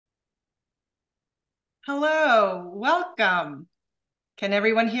Hello, welcome. Can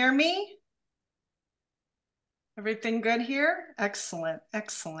everyone hear me? Everything good here? Excellent,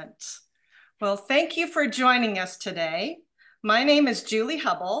 excellent. Well, thank you for joining us today. My name is Julie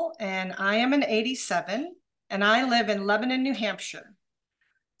Hubble, and I am an 87, and I live in Lebanon, New Hampshire.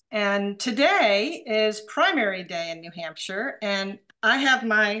 And today is primary day in New Hampshire, and I have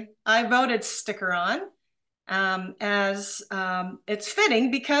my I voted sticker on as it's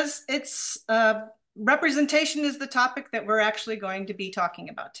fitting because representation is the topic that we're actually going to be talking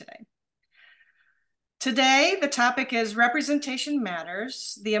about today. Today, the topic is Representation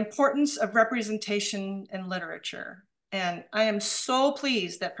Matters, the importance of representation in literature. And I am so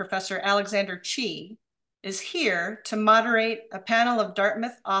pleased that Professor Alexander Chee is here to moderate a panel of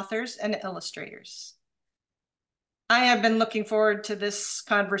Dartmouth authors and illustrators. I have been looking forward to this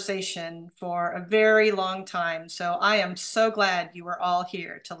conversation for a very long time, so I am so glad you are all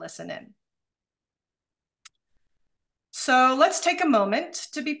here to listen in. So let's take a moment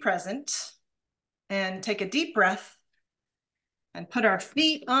to be present and take a deep breath and put our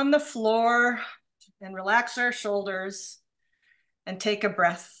feet on the floor and relax our shoulders and take a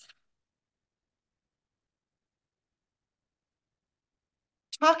breath.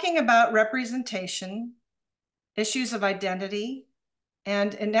 Talking about representation, issues of identity,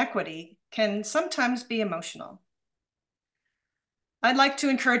 and inequity can sometimes be emotional. I'd like to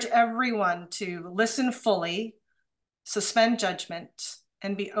encourage everyone to listen fully, suspend judgment,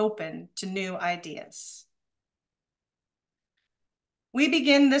 and be open to new ideas. We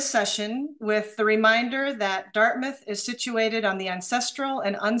begin this session with the reminder that Dartmouth is situated on the ancestral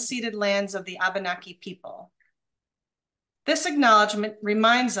and unceded lands of the Abenaki people. This acknowledgement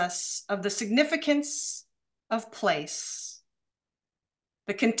reminds us of the significance of place,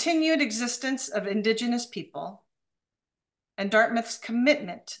 the continued existence of Indigenous people, and Dartmouth's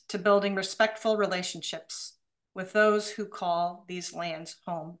commitment to building respectful relationships with those who call these lands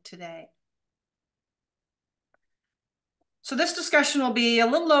home today. So this discussion will be a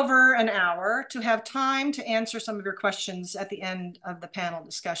little over an hour to have time to answer some of your questions at the end of the panel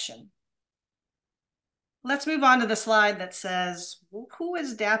discussion. Let's move on to the slide that says, who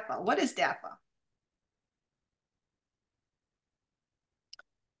is DAPAAA? What is DAPAAA?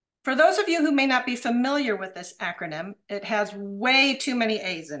 For those of you who may not be familiar with this acronym, it has way too many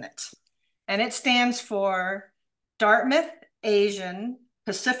A's in it. And it stands for Dartmouth Asian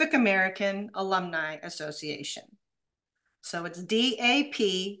Pacific American Alumni Association. So it's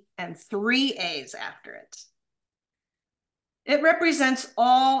DAP and 3 A's after it. It represents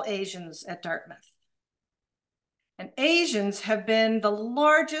all Asians at Dartmouth. And Asians have been the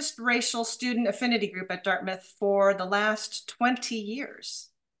largest racial student affinity group at Dartmouth for the last 20 years.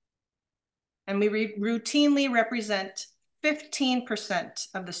 And we routinely represent 15%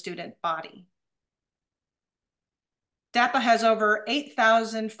 of the student body. DAPAAA has over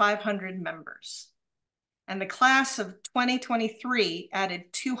 8,500 members. And the class of 2023 added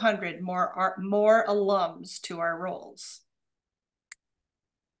 200 more alums to our rolls.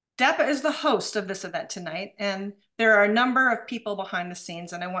 DAPAAA is the host of this event tonight, and there are a number of people behind the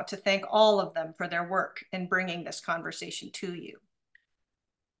scenes, and I want to thank all of them for their work in bringing this conversation to you.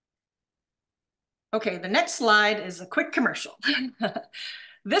 Okay, the next slide is a quick commercial.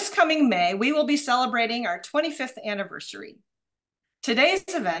 This coming May, we will be celebrating our 25th anniversary. Today's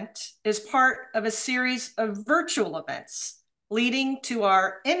event is part of a series of virtual events leading to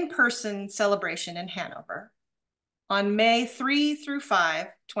our in-person celebration in Hanover on May 3 through 5,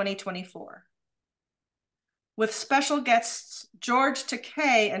 2024. With special guests George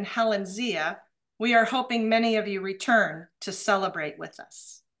Takei and Helen Zia, we are hoping many of you return to celebrate with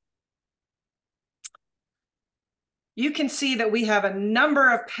us. You can see that we have a number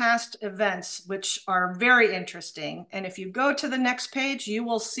of past events which are very interesting. And if you go to the next page, you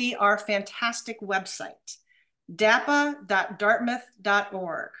will see our fantastic website,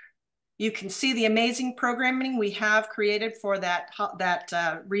 DAPAAA.dartmouth.org. You can see the amazing programming we have created for that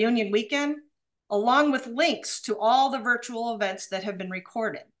reunion weekend, along with links to all the virtual events that have been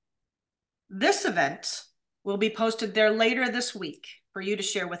recorded. This event will be posted there later this week for you to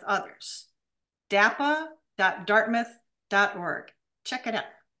share with others. DAPAAA.dartmouth.org. Check it out.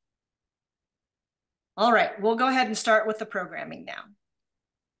 All right, we'll go ahead and start with the programming now.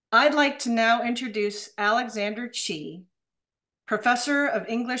 I'd like to now introduce Alexander Chee, Professor of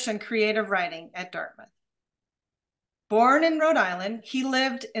English and Creative Writing at Dartmouth. Born in Rhode Island, he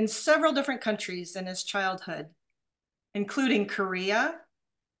lived in several different countries in his childhood, including Korea,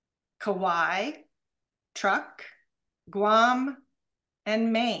 Kauai, Truk, Guam,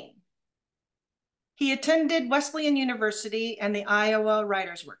 and Maine. He attended Wesleyan University and the Iowa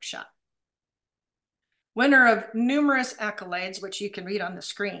Writers' Workshop. winner of numerous accolades, which you can read on the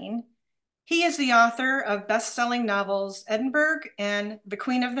screen. He is the author of best-selling novels Edinburgh and The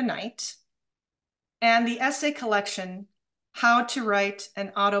Queen of the Night, and the essay collection How to Write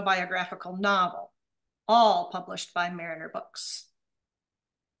an Autobiographical Novel, all published by Mariner Books.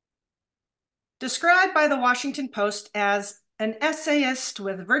 Described by the Washington Post as an essayist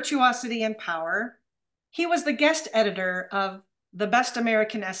with virtuosity and power, he was the guest editor of the Best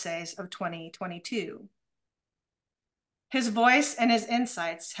American Essays of 2022. His voice and his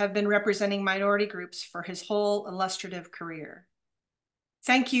insights have been representing minority groups for his whole illustrative career.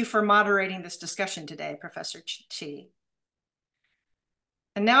 Thank you for moderating this discussion today, Professor Chee.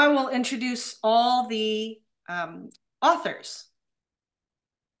 And now I will introduce all the authors.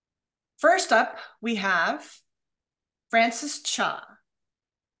 First up, we have Francis Cha.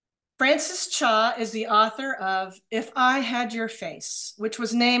 Francis Cha is the author of If I Had Your Face, which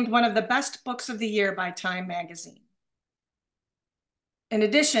was named one of the best books of the year by Time magazine. In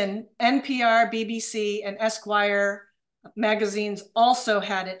addition, NPR, BBC, and Esquire magazines also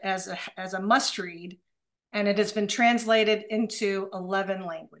had it as a must-read, and it has been translated into 11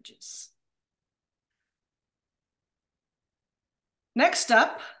 languages. Next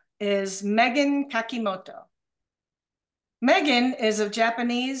up is Megan Kakimoto. Megan is of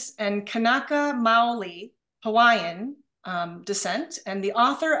Japanese and Kanaka Maoli, Hawaiian descent, and the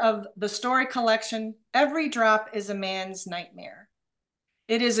author of the story collection, Every Drop is a Man's Nightmare.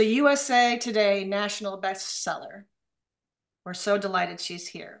 It is a USA Today national bestseller. We're so delighted she's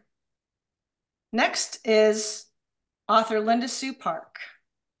here. Next is author Linda Sue Park.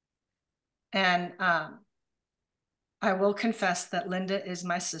 And I will confess that Linda is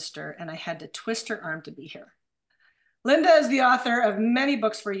my sister, and I had to twist her arm to be here. Linda is the author of many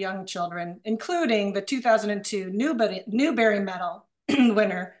books for young children, including the 2002 Newbery Medal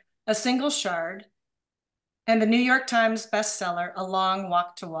winner, A Single Shard, and the New York Times bestseller, A Long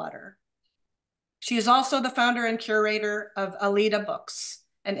Walk to Water. She is also the founder and curator of Alida Books,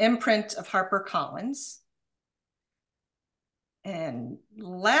 an imprint of HarperCollins. And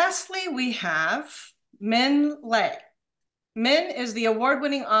lastly, we have Min Lei. Min is the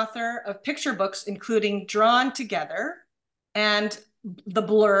award-winning author of picture books, including Drawn Together and The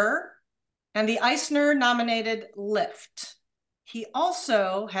Blur and the Eisner-nominated Lift. He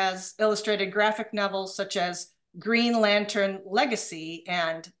also has illustrated graphic novels such as Green Lantern Legacy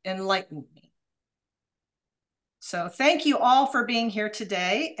and Enlighten Me. So thank you all for being here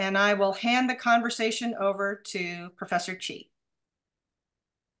today, and I will hand the conversation over to Professor Chee.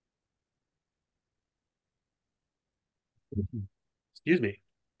 Excuse me.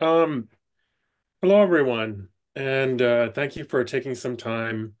 Hello, everyone, and thank you for taking some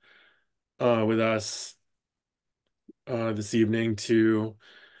time with us this evening to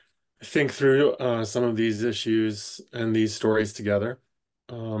think through some of these issues and these stories together.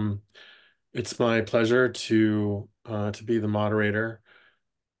 It's my pleasure to be the moderator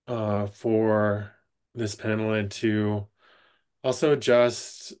for this panel and to also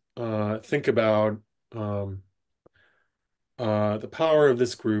just think about the power of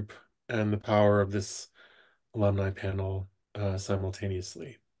this group and the power of this alumni panel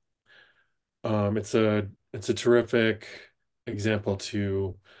simultaneously. It's a terrific example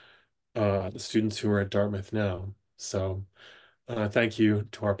to the students who are at Dartmouth now. So thank you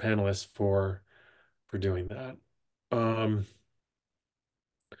to our panelists for doing that.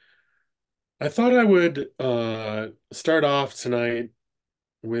 I thought I would start off tonight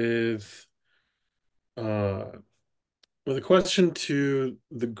with a question to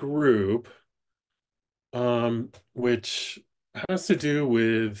the group, which has to do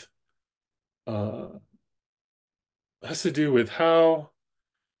with uh,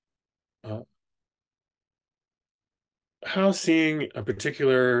 how seeing a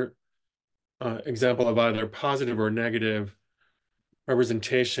particular example of either positive or negative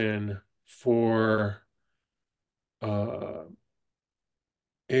representation for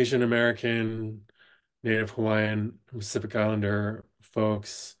Asian American, Native Hawaiian, Pacific Islander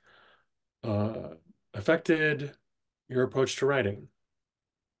folks affected your approach to writing.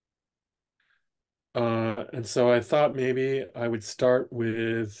 And so I thought maybe I would start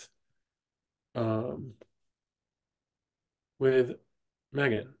with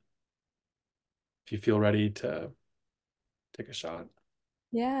Megan, if you feel ready to take a shot.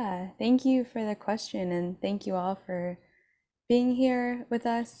 Yeah, thank you for the question, and thank you all for being here with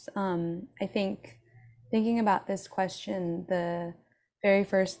us. I think thinking about this question, the very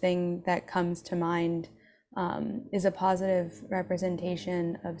first thing that comes to mind is a positive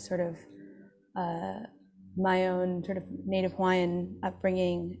representation of sort of my own sort of Native Hawaiian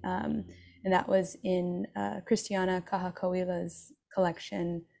upbringing, and that was in Christiana Kahakoila's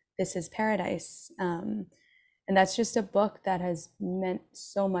collection, This is Paradise. And that's just a book that has meant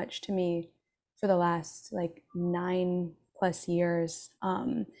so much to me for the last like 9+ years,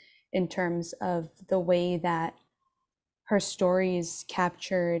 in terms of the way that her stories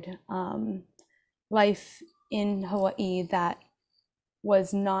captured life in Hawaii that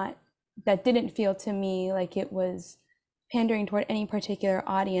didn't feel to me like it was pandering toward any particular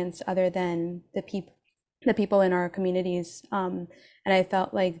audience other than the people in our communities. And I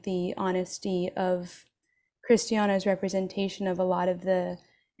felt like the honesty of Christiana's representation of a lot of the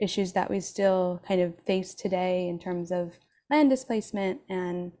issues that we still kind of face today in terms of land displacement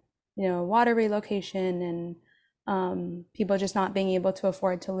and, water relocation and people just not being able to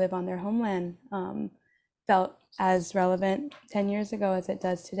afford to live on their homeland, felt as relevant 10 years ago as it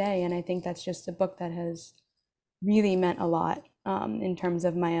does today. And I think that's just a book that has really meant a lot in terms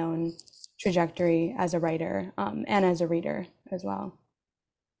of my own trajectory as a writer and as a reader as well.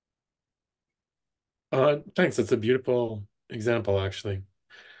 Thanks. It's a beautiful example, actually.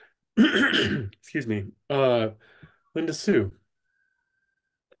 Excuse me. Linda Sue.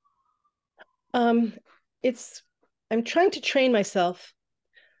 I'm trying to train myself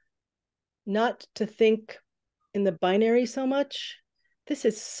not to think in the binary so much. This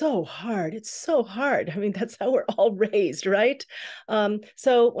is so hard. It's so hard. I mean, that's how we're all raised, right?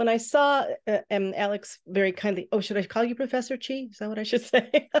 So when I saw, Alex very kindly, oh, should I call you Professor Chee? Is that what I should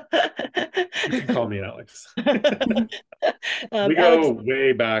say? You can call me Alex. We go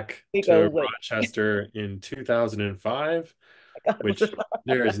way back to way. Rochester in 2005, which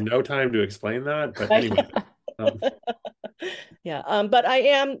there is no time to explain that. But anyway. Yeah, but I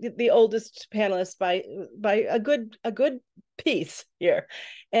am the oldest panelist by a good piece here.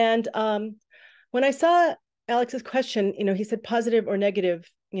 And when I saw Alex's question, he said positive or negative,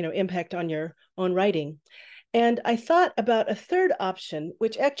 impact on your own writing. And I thought about a third option,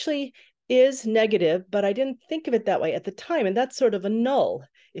 which actually is negative, but I didn't think of it that way at the time. And that's sort of a null,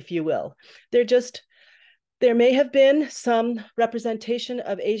 if you will. There may have been some representation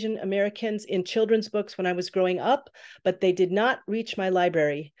of Asian Americans in children's books when I was growing up, but they did not reach my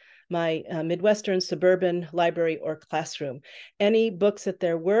library, my Midwestern suburban library or classroom. Any books that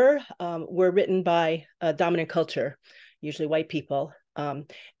there were written by dominant culture, usually white people.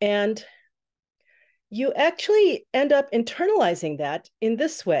 And you actually end up internalizing that in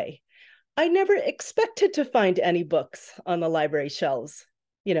this way. I never expected to find any books on the library shelves,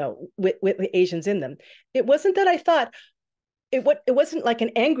 with Asians in them. It wasn't that I thought, it wasn't like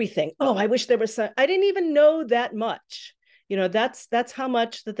an angry thing. Oh, I wish there was some. I didn't even know that much. That's how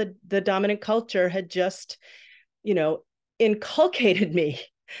much that the dominant culture had just, inculcated me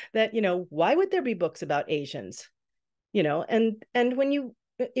that, why would there be books about Asians? And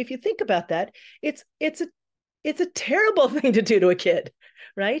if you think about that, it's a terrible thing to do to a kid,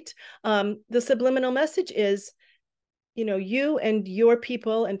 right? The subliminal message is, you and your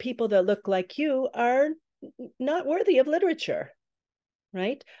people and people that look like you are not worthy of literature,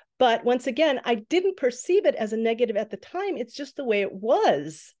 right? But once again, I didn't perceive it as a negative at the time. It's just the way it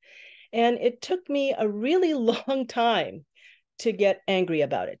was. And it took me a really long time to get angry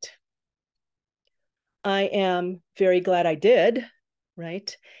about it. I am very glad I did,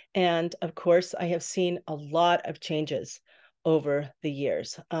 right? And of course, I have seen a lot of changes over the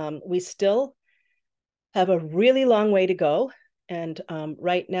years. We still have a really long way to go. And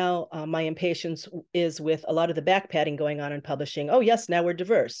right now, my impatience is with a lot of the back patting going on in publishing. Oh, yes, now we're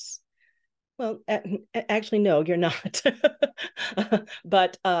diverse. Well, actually, no, you're not.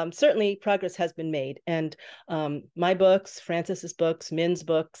 But certainly progress has been made. And my books, Francis's books, Min's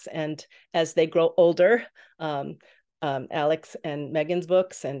books, and as they grow older, Alex and Megan's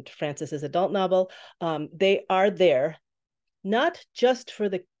books and Francis's adult novel, they are there, not just for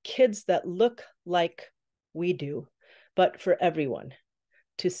the kids that look like we do, but for everyone,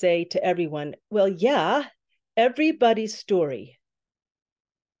 to say to everyone, well, yeah, everybody's story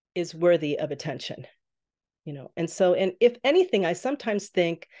is worthy of attention, and so, and if anything, I sometimes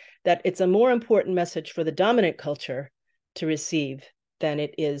think that it's a more important message for the dominant culture to receive than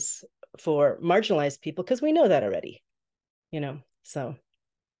it is for marginalized people, because we know that already, so.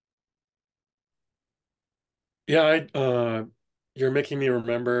 Yeah, you're making me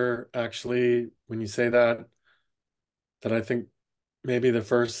remember, actually, when you say that I think maybe the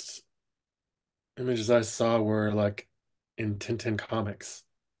first images I saw were like in Tintin comics.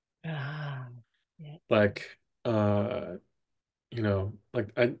 Yeah. Like, it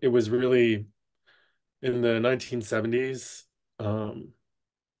was really in the 1970s.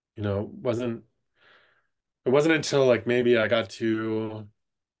 It wasn't until like maybe I got to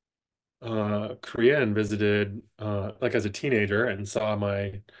Korea and visited like as a teenager and saw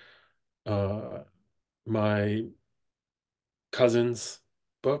uh, my cousin's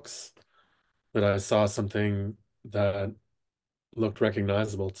books, that I saw something that looked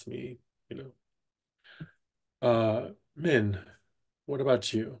recognizable to me, you know. Min, what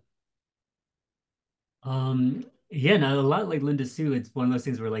about you? Yeah, no, a lot like Linda Sue, it's one of those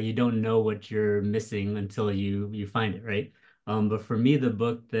things where like you don't know what you're missing until you find it, right? But for me, the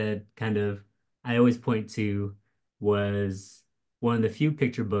book that kind of I always point to was one of the few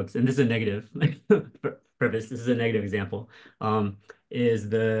picture books, and this is a negative purpose, this is a negative example, is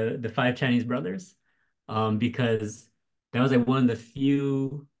the Five Chinese Brothers. Because that was like one of the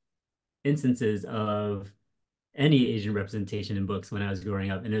few instances of any Asian representation in books when I was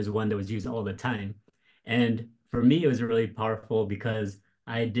growing up, and it was one that was used all the time. And for me, it was really powerful because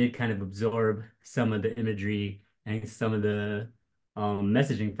I did kind of absorb some of the imagery and some of the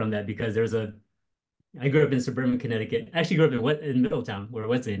messaging from that because I grew up in suburban Connecticut. I actually grew up in Middletown, where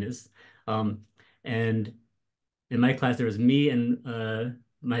Wesleyan is. Um, and in my class, there was me and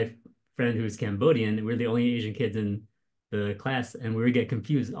my friend who was Cambodian. And we were the only Asian kids in the class, and we would get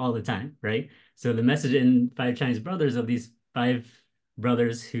confused all the time, right? So the message in Five Chinese Brothers of these five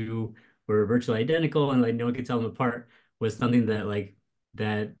brothers who were virtually identical and like no one could tell them apart was something that like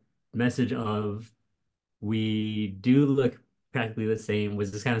that message of we do look practically the same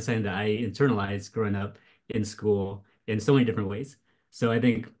was just kind of something that I internalized growing up in school in so many different ways. So I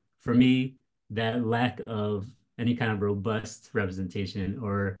think for me, that lack of any kind of robust representation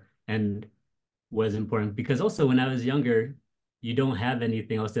or and was important because also when I was younger, you don't have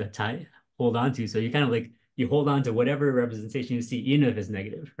anything else to hold on to. So you kind of like you hold on to whatever representation you see, even if it's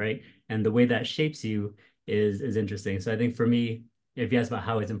negative, right? And the way that shapes you is interesting. So I think for me, if you ask about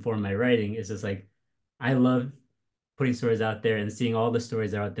how it's informed my writing, it's just like I love putting stories out there and seeing all the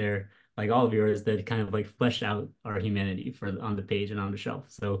stories out there, like all of yours, that kind of like flesh out our humanity for on the page and on the shelf.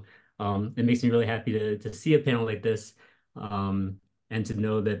 So it makes me really happy to see a panel like this, and to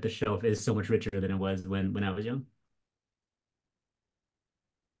know that the shelf is so much richer than it was when I was young.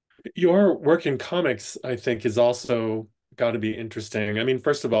 Your work in comics, I think, is also got to be interesting. I mean,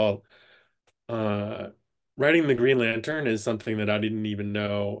 first of all, uh, writing the Green Lantern is something that I didn't even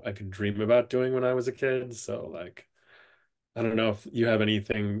know I could dream about doing when I was a kid. So, like, I don't know if you have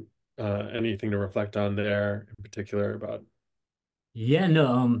anything to reflect on there in particular about. Yeah,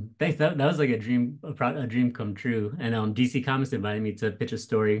 no, thanks. That was like a dream come true. And DC Comics invited me to pitch a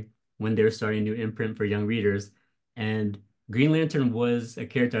story when they were starting a new imprint for young readers. And Green Lantern was a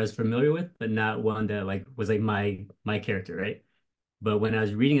character I was familiar with, but not one that like was like my character, right? But when I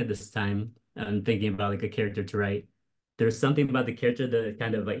was reading it this time, I'm thinking about like a character to write. There's something about the character that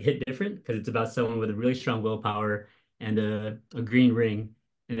kind of like hit different because it's about someone with a really strong willpower and a green ring.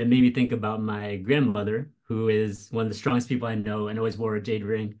 And it made me think about my grandmother, who is one of the strongest people I know and always wore a jade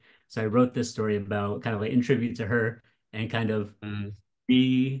ring. So I wrote this story about kind of like in tribute to her and kind of Mm.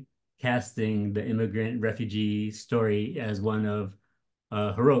 recasting the immigrant refugee story as one of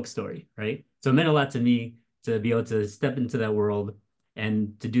a heroic story, right? So it meant a lot to me to be able to step into that world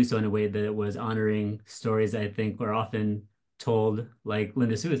and to do so in a way that was honoring stories that I think were often told, like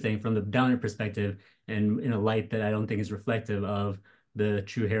Linda Sue was saying, from the downer perspective and in a light that I don't think is reflective of the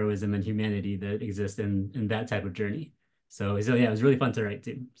true heroism and humanity that exists in that type of journey. So yeah, it was really fun to write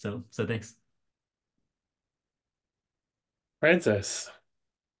too. So thanks. Francis,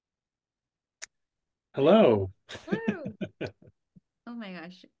 hello. Hello. Oh my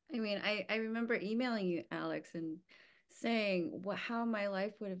gosh. I mean, I remember emailing you, Alex, and saying how my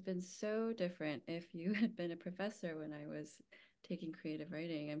life would have been so different if you had been a professor when I was taking creative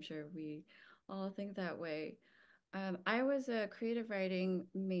writing. I'm sure we all think that way. I was a creative writing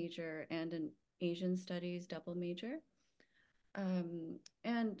major and an Asian studies double major.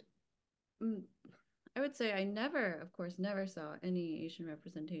 And mm, I would say I never, of course, never saw any Asian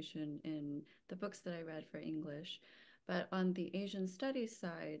representation in the books that I read for English. But on the Asian studies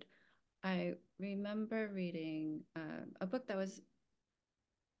side, I remember reading a book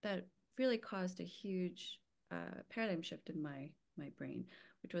that really caused a huge paradigm shift in my brain,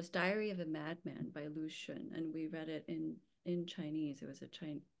 which was Diary of a Madman by Lu Xun, and we read it in Chinese. It was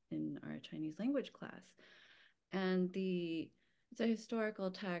in our Chinese language class, and it's a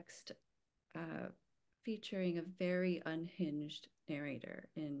historical text uh, featuring a very unhinged narrator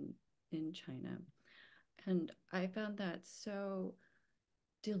in China. And I found that so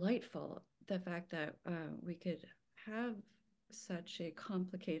delightful, the fact that we could have such a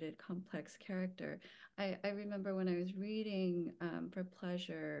complicated, complex character. I remember when I was reading for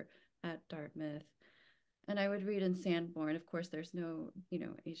pleasure at Dartmouth, And I would read in Sanborn. Of course, there's no,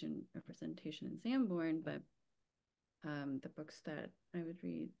 Asian representation in Sanborn, but the books that I would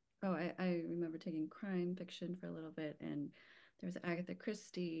read. Oh, I remember taking crime fiction for a little bit, and there was Agatha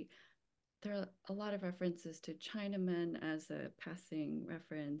Christie. There are a lot of references to Chinamen as a passing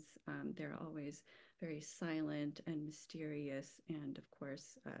reference. They're always very silent and mysterious, and of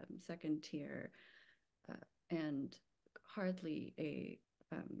course, second tier, and hardly a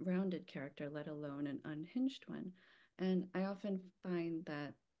rounded character, let alone an unhinged one. And I often find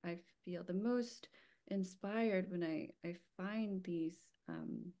that I feel the most inspired when I find these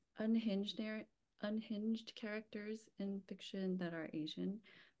unhinged characters in fiction that are Asian,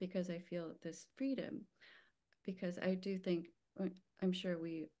 because I feel this freedom. Because I do think, I'm sure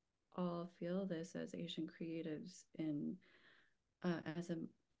we all feel this as Asian creatives in as a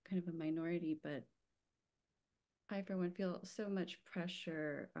kind of a minority, but I, for one, feel so much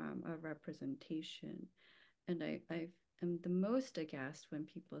pressure of representation. And I am the most aghast when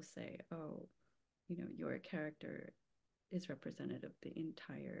people say, oh, your character is representative of the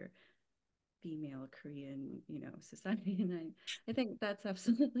entire female Korean, society. And I think that's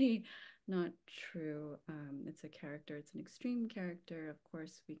absolutely not true. It's a character, it's an extreme character. Of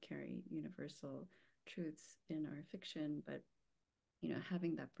course, we carry universal truths in our fiction, but,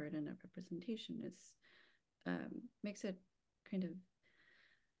 having that burden of representation is makes it kind of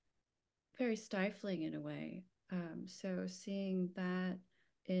very stifling in a way. So seeing that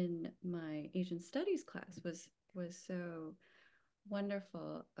in my Asian studies class was so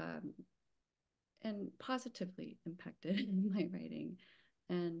wonderful, and positively impacted my writing.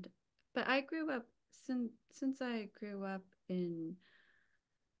 But I grew up, since I grew up in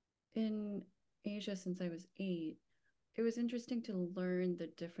Asia since I was 8. It was interesting to learn the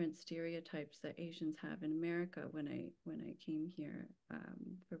different stereotypes that Asians have in America when I came here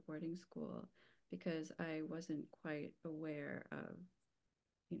for boarding school, because I wasn't quite aware of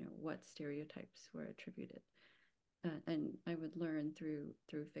what stereotypes were attributed, and I would learn through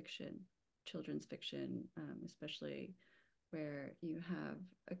fiction, children's fiction, especially where you have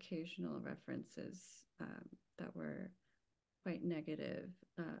occasional references that were quite negative,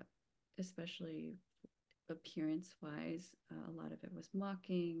 especially appearance-wise. A lot of it was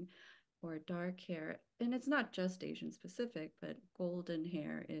mocking or dark hair. And it's not just Asian specific, but golden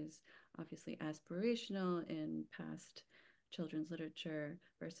hair is obviously aspirational in past children's literature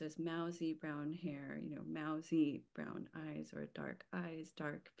versus mousy brown hair, mousy brown eyes or dark eyes,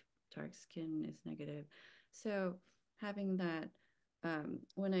 dark skin is negative. So having that,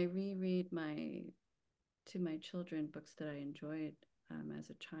 when I reread to my children books that I enjoyed as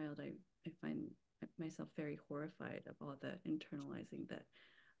a child, I find myself very horrified of all the internalizing that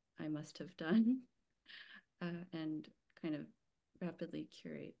I must have done, and kind of rapidly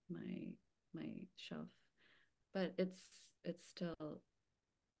curate my shelf. But it's still,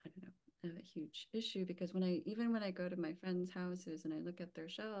 I don't know, a huge issue, because when I go to my friends' houses and I look at their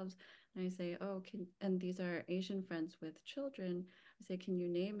shelves and I say, oh, and these are Asian friends with children, I say, can you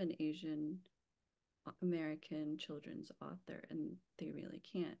name an Asian American children's author? And they really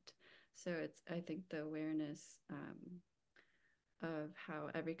can't. So I think the awareness of how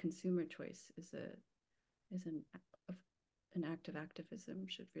every consumer choice is an act of activism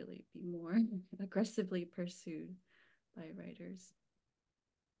should really be more aggressively pursued by writers.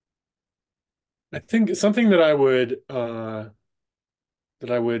 I think something that I would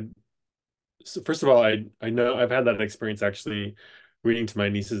so first of all, I know I've had that experience actually reading to my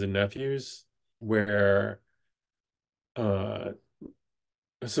nieces and nephews, where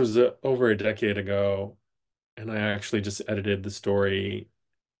this was over a decade ago, and I actually just edited the story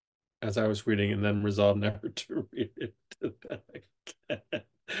as I was reading and then resolved never to read it to them again.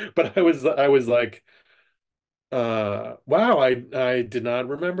 But I was like, wow, I did not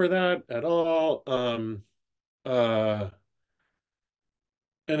remember that at all. And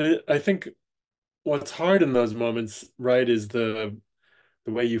I think what's hard in those moments, right, is the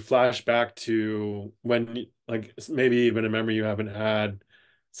way you flash back to when, like, maybe even a memory you haven't had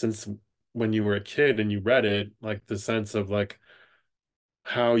since when you were a kid and you read it, like the sense of like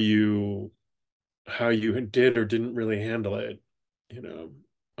how you did or didn't really handle it, you know,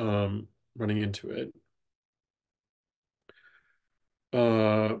 running into it.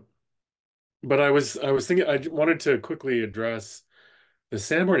 Uh, but I was thinking I wanted to quickly address the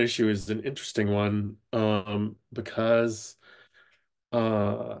Sanborn issue is an interesting one, because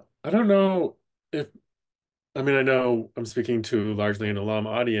I don't know if I mean I know I'm speaking to largely an alum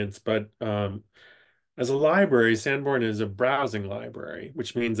audience, but as a library, Sanborn is a browsing library,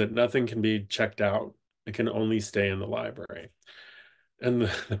 which means that nothing can be checked out. It can only stay in the library. And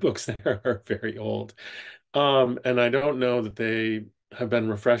the books there are very old. And I don't know that they have been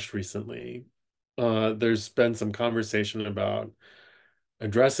refreshed recently. There's been some conversation about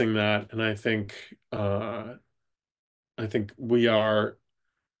addressing that, and I think we are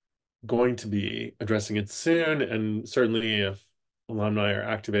going to be addressing it soon, and certainly if alumni are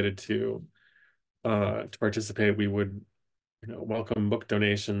activated to participate, we would, welcome book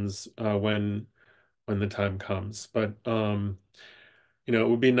donations when the time comes. But it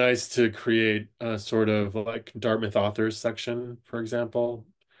would be nice to create a sort of like Dartmouth authors section, for example.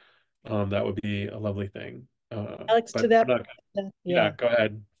 That would be a lovely thing. Alex, But to that, we're not, yeah, go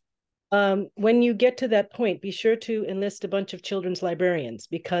ahead. When you get to that point, be sure to enlist a bunch of children's librarians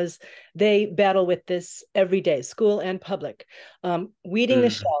because they battle with this every day, school and public, weeding the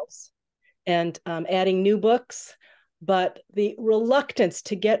shelves and adding new books. But the reluctance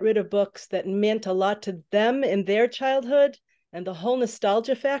to get rid of books that meant a lot to them in their childhood and the whole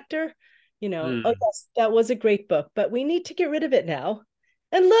nostalgia factor, oh yes, that was a great book, but we need to get rid of it now.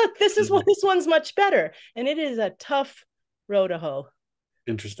 And look, this one's much better. And it is a tough row to hoe.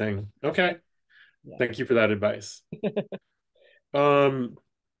 Interesting. Okay. Yeah. Thank you for that advice. So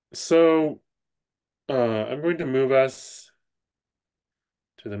I'm going to move us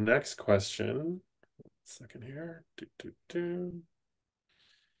to the next question. 1 second here.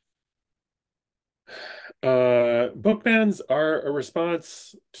 Book bans are a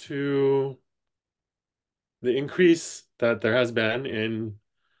response to the increase that there has been in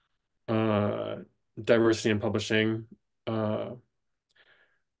diversity in publishing. Have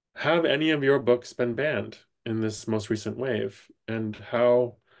any of your books been banned in this most recent wave? And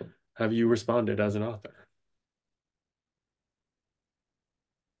how have you responded as an author?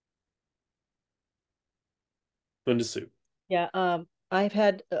 Linda Sue. Yeah, I've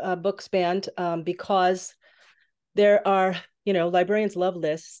had books banned because there are, librarians love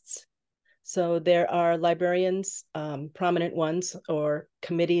lists. So there are librarians, prominent ones, or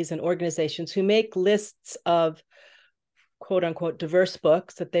committees and organizations who make lists of quote unquote diverse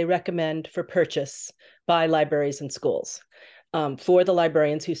books that they recommend for purchase by libraries and schools. For the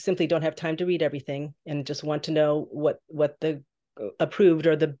librarians who simply don't have time to read everything and just want to know what the approved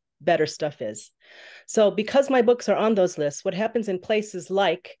or the better stuff is. So because my books are on those lists, what happens in places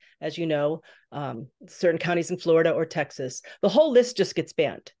like, as you know, certain counties in Florida or Texas, the whole list just gets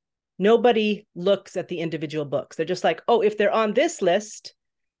banned. Nobody looks at the individual books. They're just like, oh, if they're on this list,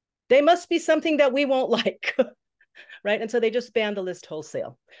 they must be something that we won't like, right? And so they just ban the list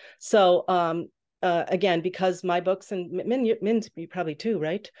wholesale. So again, because my books, and Min's probably too,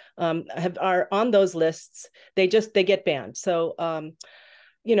 right, are on those lists, they get banned. So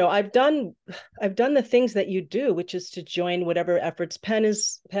I've done the things that you do, which is to join whatever efforts PEN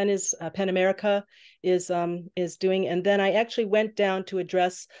America is doing, and then I actually went down to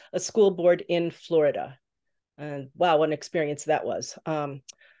address a school board in Florida, and wow, what an experience that was. I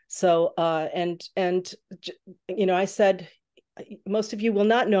said, most of you will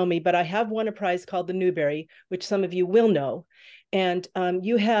not know me, but I have won a prize called the Newbery, which some of you will know, and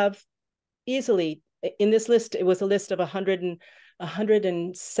you have easily in this list. It was a list of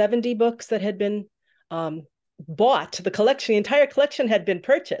 170 books that had been bought. The entire collection had been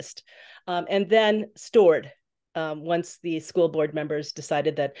purchased and then stored once the school board members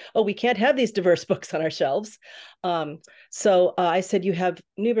decided that, oh, we can't have these diverse books on our shelves. So I said, you have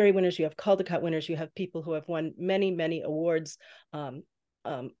Newbery winners, you have Caldecott winners, you have people who have won many, many awards on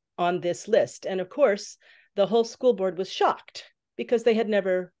this list. And of course, the whole school board was shocked because they had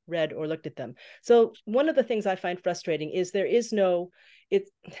never read or looked at them. So one of the things I find frustrating is there is no,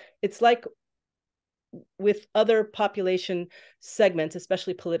 it's like with other population segments,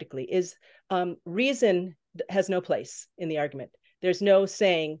 especially politically, is reason has no place in the argument. There's no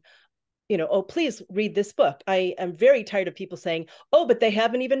saying, oh, please read this book. I am very tired of people saying, oh, but they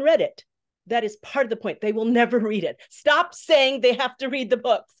haven't even read it. That is part of the point. They will never read it. Stop saying they have to read the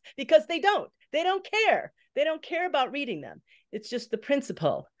books because they don't. They don't care. They don't care about reading them. It's just the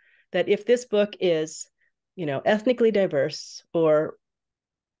principle that if this book is, ethnically diverse or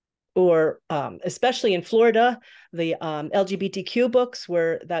especially in Florida, the LGBTQ books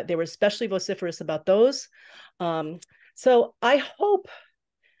they were especially vociferous about those. So I hope,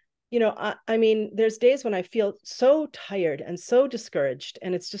 I mean, there's days when I feel so tired and so discouraged,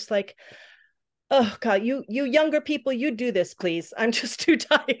 and it's just like, oh God, you younger people, you do this, please. I'm just too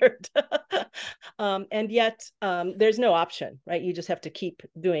tired. And yet there's no option, right? You just have to keep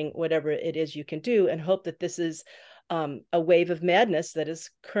doing whatever it is you can do and hope that this is a wave of madness that is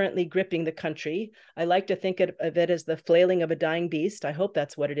currently gripping the country. I like to think of it as the flailing of a dying beast. I hope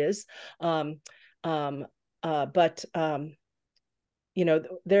that's what it is.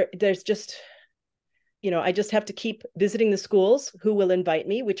 There's just, I just have to keep visiting the schools who will invite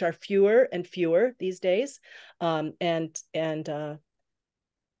me, which are fewer and fewer these days, and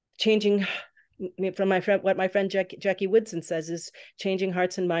changing. From my friend, what my friend Jackie Woodson says is changing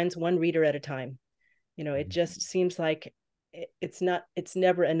hearts and minds one reader at a time. It just seems like it's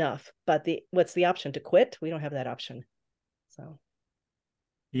never enough. But what's the option? To quit? We don't have that option. So.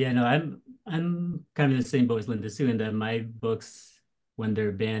 Yeah, no, I'm kind of in the same boat as Linda Sue in that my books, when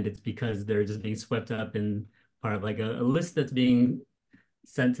they're banned, it's because they're just being swept up in part of like a list that's being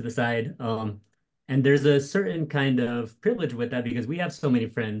sent to the side. And there's a certain kind of privilege with that because we have so many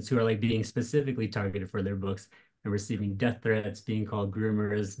friends who are like being specifically targeted for their books and receiving death threats, being called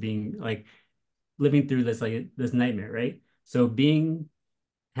groomers, being like living through this nightmare, right? So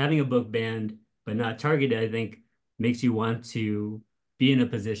having a book banned but not targeted, I think makes you want to be in a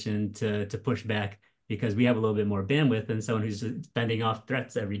position to push back because we have a little bit more bandwidth than someone who's just fending off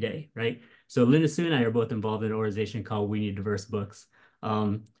threats every day, right? So Linda Sue and I are both involved in an organization called We Need Diverse Books,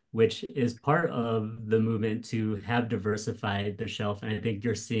 which is part of the movement to have diversified the shelf. And I think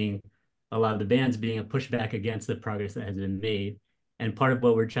you're seeing a lot of the bans being a pushback against the progress that has been made. And part of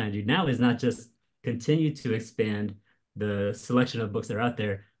what we're trying to do now is not just continue to expand the selection of books that are out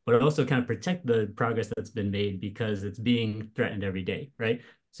there, but also kind of protect the progress that's been made because it's being threatened every day, right?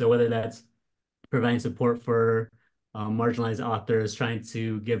 So whether that's providing support for marginalized authors, trying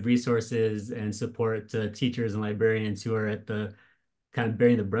to give resources and support to teachers and librarians who are at the kind of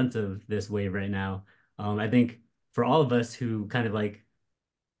bearing the brunt of this wave right now. I think for all of us who kind of like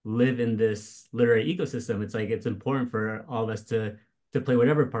live in this literary ecosystem, it's important for all of us to play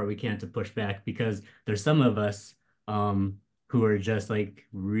whatever part we can to push back because there's some of us who are just like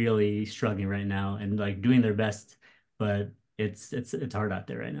really struggling right now and like doing their best, but it's hard out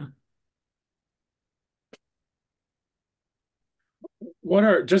there right now. What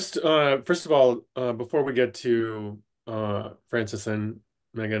are just first of all, before we get to Francis and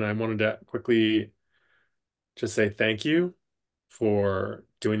Megan, I wanted to quickly just say thank you for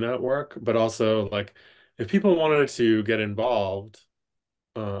doing that work, but also like if people wanted to get involved,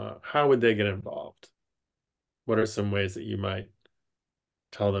 how would they get involved? What are some ways that you might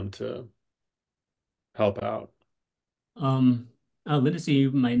tell them to help out? Linda, so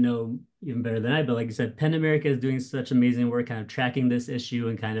you might know even better than I, but like you said, PEN America is doing such amazing work kind of tracking this issue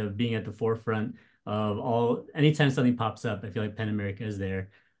and kind of being at the forefront of anytime something pops up, I feel like PEN America is there.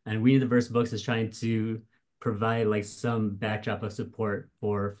 And We Need Diverse Books is trying to provide like some backdrop of support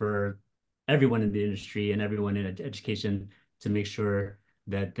for everyone in the industry and everyone in education to make sure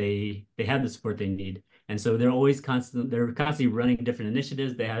that they have the support they need. And so they're constantly running different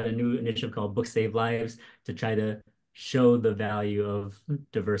initiatives. They have a new initiative called Books Save Lives to try to show the value of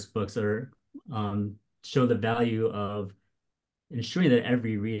diverse books or show the value of ensuring that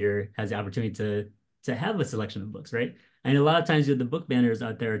every reader has the opportunity to have a selection of books, right? And a lot of times the book banners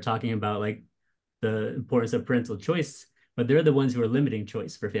out there are talking about like the importance of parental choice, but they're the ones who are limiting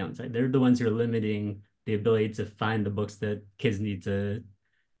choice for families. Like they're the ones who are limiting the ability to find the books that kids need to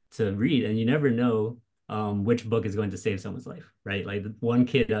read. And you never know which book is going to save someone's life, right? Like one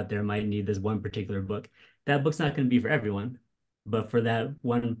kid out there might need this one particular book. That book's not going to be for everyone, but for that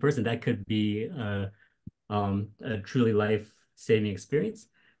one person, that could be a truly life-saving experience.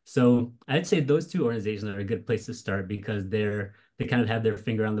 So I'd say those two organizations are a good place to start because they kind of have their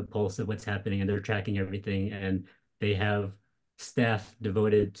finger on the pulse of what's happening and they're tracking everything and they have staff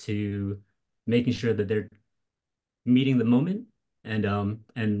devoted to making sure that they're meeting the moment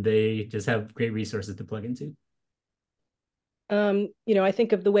and they just have great resources to plug into. I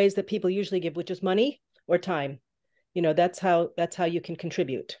think of the ways that people usually give, which is money or time. That's how you can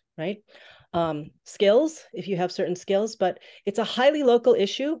contribute, right? Skills, if you have certain skills, but it's a highly local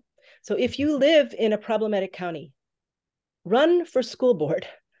issue. So if you live in a problematic county, run for school board.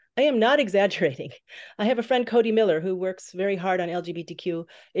 I am not exaggerating. I have a friend, Cody Miller, who works very hard on LGBTQ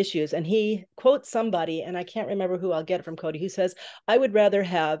issues, and he quotes somebody, and I can't remember who, I'll get it from Cody, who says, I would rather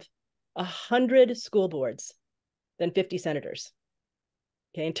have 100 school boards than 50 senators,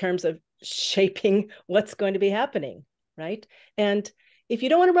 okay, in terms of shaping what's going to be happening, right? And if you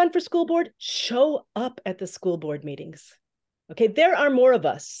don't want to run for school board, show up at the school board meetings, okay? There are more of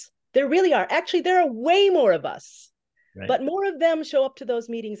us. There really are. Actually, there are way more of us. Right. But more of them show up to those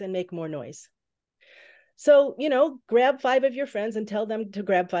meetings and make more noise. So, grab 5 of your friends and tell them to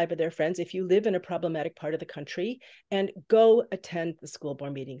grab 5 of their friends if you live in a problematic part of the country and go attend the school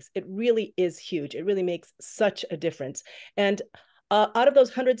board meetings. It really is huge. It really makes such a difference. And out of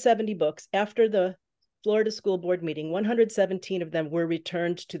those 170 books, after the Florida school board meeting, 117 of them were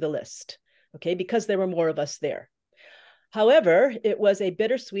returned to the list, okay, because there were more of us there. However, it was a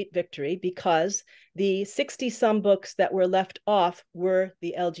bittersweet victory because the 60-some books that were left off were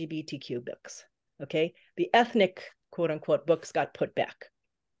the LGBTQ books, okay? The ethnic, quote unquote, books got put back,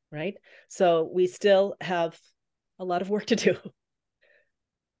 right? So we still have a lot of work to do.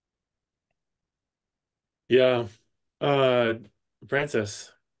 Yeah.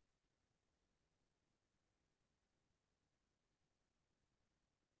 Francis.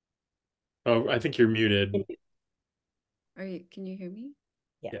 Oh, I think you're muted. Can you hear me?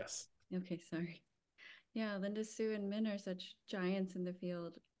 Yeah. Yes. Okay, sorry. Yeah, Linda Sue and Min are such giants in the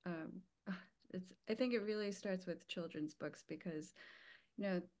field. I think it really starts with children's books because,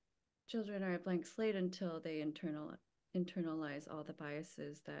 children are a blank slate until they internalize all the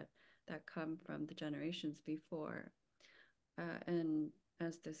biases that come from the generations before. And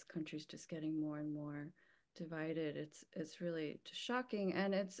as this country's just getting more and more divided, it's really just shocking.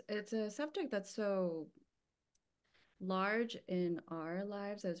 And it's a subject that's so large in our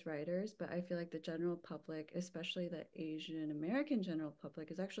lives as writers, but I feel like the general public, especially the Asian American general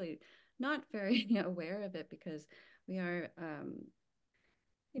public, is actually not very aware of it because we are,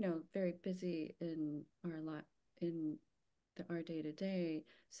 very busy in our day to day.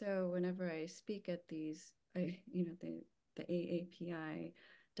 So whenever I speak at these, the AAPI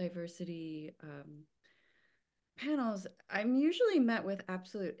diversity panels, I'm usually met with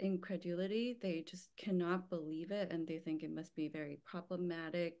absolute incredulity. They just cannot believe it, and they think it must be very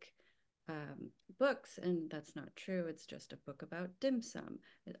problematic books, and that's not true. It's just a book about dim sum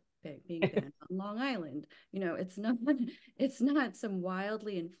being banned on Long Island. It's not some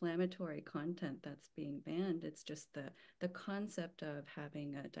wildly inflammatory content that's being banned. It's just the concept of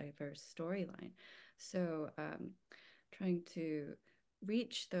having a diverse storyline. So trying to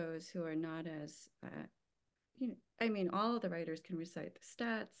reach those who are not as all of the writers can recite the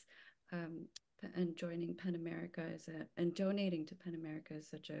stats, and joining PEN America and donating to PEN America is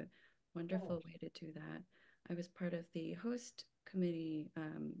such a wonderful way to do that. I was part of the host committee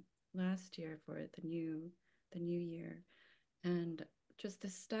last year for the new year, and just the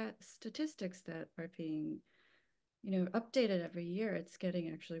statistics that are being updated every year. It's getting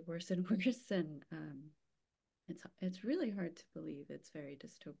actually worse and worse, and it's really hard to believe. It's very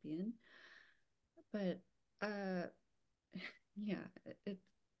dystopian, but yeah,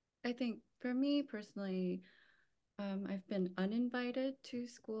 I think for me personally, I've been uninvited to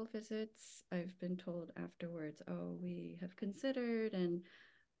school visits. I've been told afterwards, "Oh, we have considered, and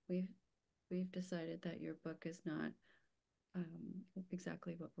we've decided that your book is not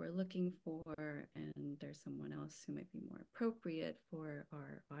exactly what we're looking for, and there's someone else who might be more appropriate for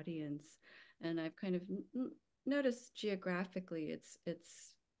our audience." And I've kind of noticed geographically,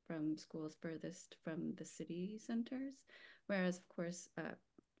 it's from schools furthest from the city centers, whereas of course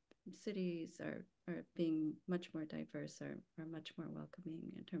cities are being much more diverse, are much more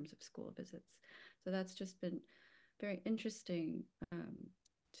welcoming in terms of school visits. So that's just been very interesting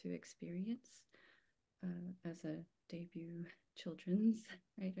to experience as a debut children's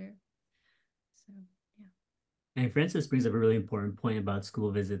writer. So yeah. And Francis brings up a really important point about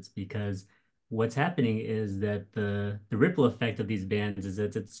school visits because what's happening is that the ripple effect of these bans is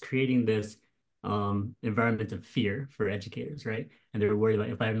that it's creating this environment of fear for educators, right? And they're worried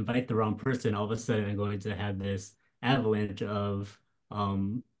about if I invite the wrong person, all of a sudden I'm going to have this avalanche of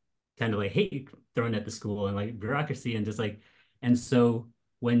kind of like hate thrown at the school and like bureaucracy and just like, and so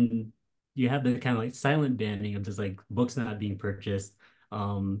when you have the kind of like silent banning of just like books not being purchased,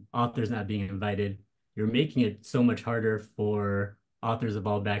 authors not being invited, you're making it so much harder for authors of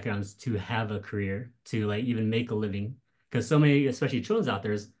all backgrounds to have a career, to like even make a living. Because so many, especially children's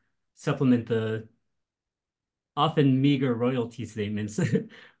authors, supplement the often meager royalty statements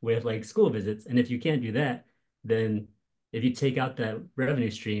with like school visits. And if you can't do that, then if you take out that revenue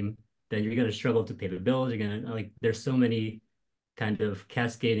stream, then you're going to struggle to pay the bills. You're going to like, there's so many kind of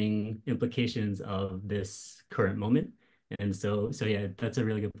cascading implications of this current moment. And so yeah, that's a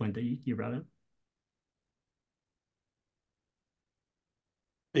really good point that you brought up.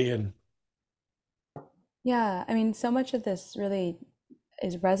 Ian. Yeah, I mean, so much of this really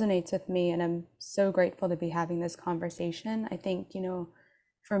resonates with me, and I'm so grateful to be having this conversation. I think,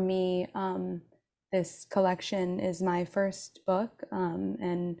 for me, this collection is my first book,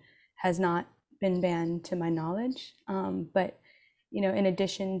 and has not been banned to my knowledge. But, in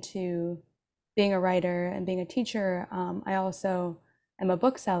addition to being a writer and being a teacher, I also am a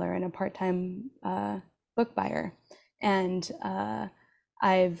bookseller and a part-time book buyer. And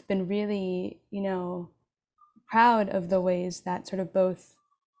I've been really, proud of the ways that sort of both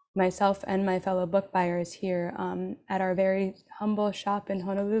myself and my fellow book buyers here at our very humble shop in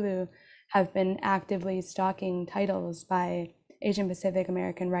Honolulu have been actively stalking titles by Asian Pacific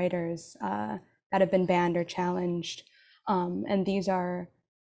American writers that have been banned or challenged. And these are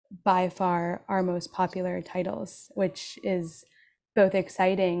by far our most popular titles, which is both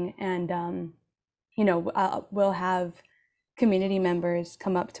exciting and, we'll have community members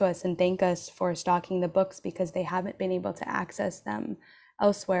come up to us and thank us for stalking the books because they haven't been able to access them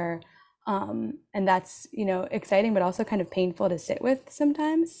elsewhere. And that's, exciting, but also kind of painful to sit with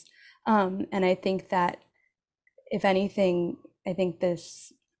sometimes. And I think that, if anything, I think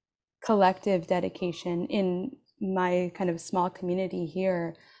this collective dedication in my kind of small community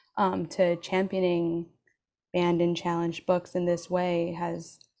here to championing banned and challenged books in this way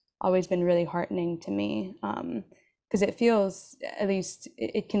has always been really heartening to me, because it feels, at least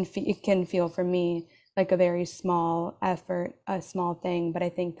it can feel for me like a very small effort, a small thing. But I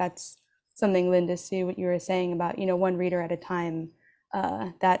think that's something, Linda Sue, what you were saying about, one reader at a time,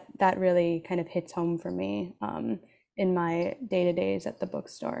 that really kind of hits home for me in my day-to-days at the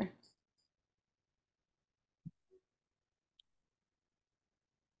bookstore.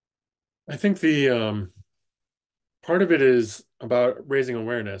 I think the part of it is about raising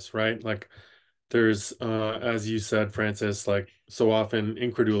awareness, right? Like there's as you said, Francis, like so often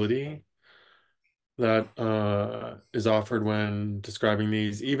incredulity that is offered when describing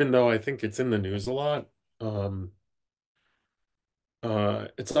these, even though I think it's in the news a lot.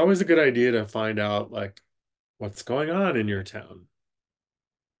 It's always a good idea to find out like what's going on in your town,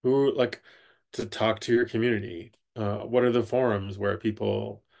 who like to talk to your community. What are the forums where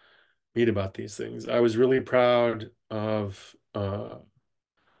people meet about these things? I was really proud of the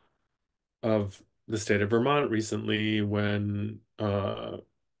state of Vermont recently when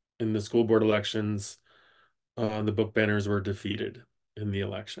in the school board elections the book banners were defeated in the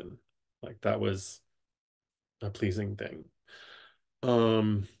election. Like that was a pleasing thing.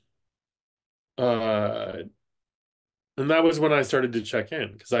 Um, uh, and that was when I started to check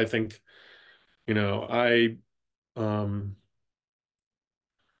in because I think, I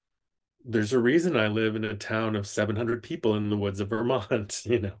there's a reason I live in a town of 700 people in the woods of Vermont,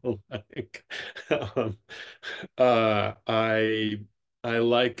 like um, uh, I I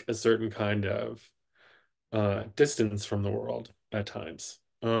like a certain kind of distance from the world at times.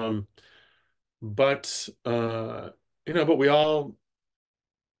 But but we all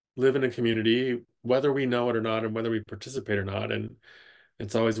live in a community, whether we know it or not, and whether we participate or not. And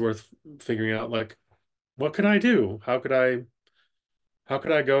it's always worth figuring out like, what can I do? How could I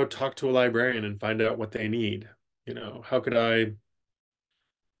go talk to a librarian and find out what they need? How could I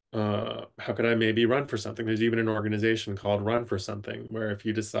maybe run for something? There's even an organization called Run for Something, where if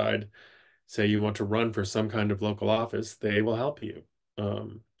you decide, say you want to run for some kind of local office, they will help you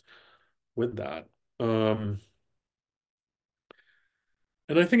with that. And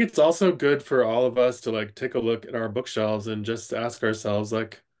I think it's also good for all of us to like take a look at our bookshelves and just ask ourselves,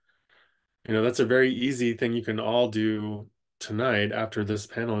 like, that's a very easy thing you can all do tonight after this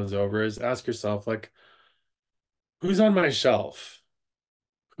panel is over, is ask yourself, like, who's on my shelf?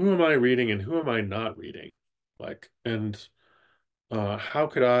 Who am I reading and who am I not reading? Like, and how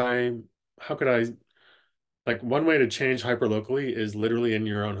could I, like, one way to change hyperlocally is literally in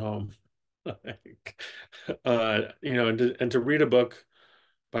your own home. Like, and to read a book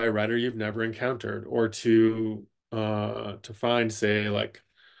by a writer you've never encountered, or to find, say, like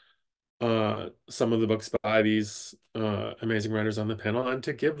some of the books by these amazing writers on the panel, and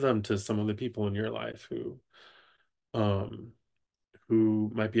to give them to some of the people in your life um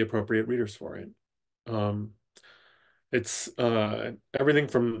who might be appropriate readers for it. Um it's everything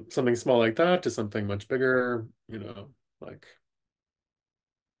from something small like that to something much bigger, like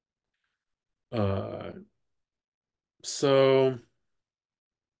uh so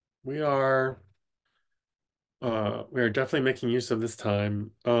we are we are definitely making use of this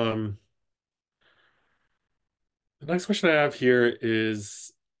time. The next question I have here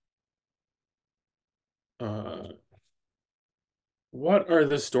is, uh, what are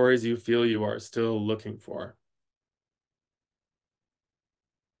the stories you feel you are still looking for?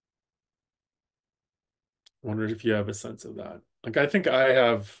 Wondered if you have a sense of that. Like, I think I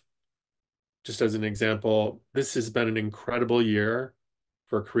have, just as an example, this has been an incredible year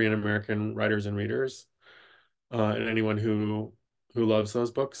for Korean American writers and readers, and anyone who loves those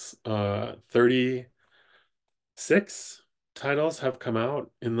books. 36 titles have come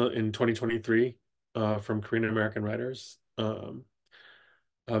out in 2023 from Korean American writers.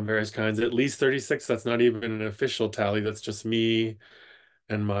 Of various kinds, at least 36. That's not even an official tally. That's just me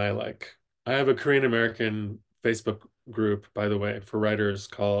and my, like, I have a Korean American Facebook group, by the way, for writers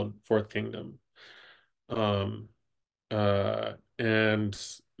called Fourth Kingdom. And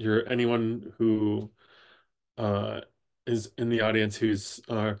anyone who is in the audience who's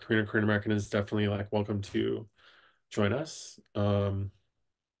Korean or Korean American is definitely like welcome to join us.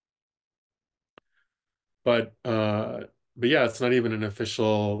 But yeah, it's not even an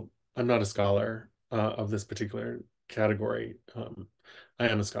official. I'm not a scholar of this particular category. I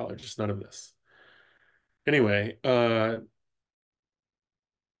am a scholar, just none of this. Anyway,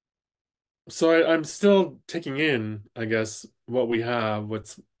 so I'm still taking in, I guess, what we have,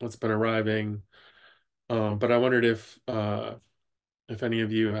 what's been arriving. But I wondered if any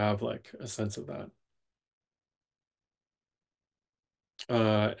of you have like a sense of that.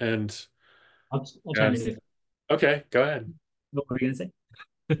 And I'll chime in. Okay, go ahead. What were you gonna say?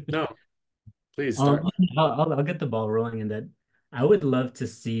 No, please start. I'll get the ball rolling in that. I would love to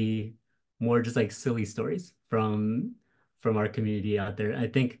see more just like silly stories from our community out there. I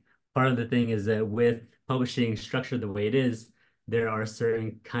think part of the thing is that with publishing structured the way it is, there are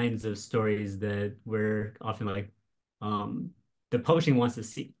certain kinds of stories that we're often like the publishing wants to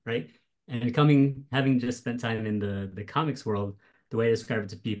see, right? And having just spent time in the comics world, the way I describe it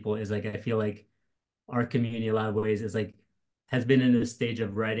to people is like I feel like our community in a lot of ways is like has been in the stage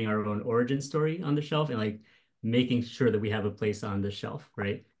of writing our own origin story on the shelf and like making sure that we have a place on the shelf,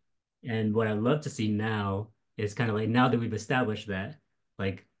 right? And what I'd love to see now is kind of like now that we've established that,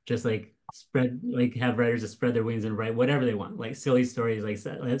 like just like have writers that spread their wings and write whatever they want, like silly stories, like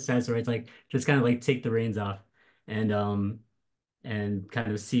sad stories, like just kind of like take the reins off and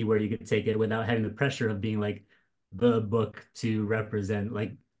kind of see where you could take it without having the pressure of being like the book to represent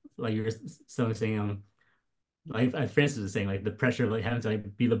like you're so saying like Francis was saying, like the pressure of like having to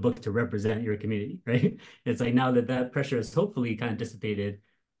like be the book to represent your community, right? It's like now that that pressure is hopefully kind of dissipated,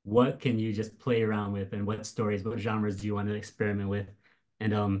 what can you just play around with, and what stories, what genres do you want to experiment with?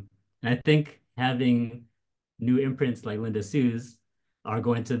 And I think having new imprints like Linda Sue's are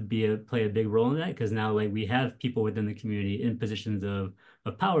going to play a big role in that because now like we have people within the community in positions of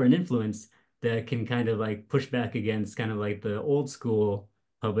power and influence that can kind of like push back against kind of like the old school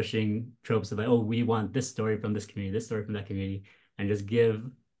publishing tropes of like, oh, we want this story from this community, this story from that community, and just give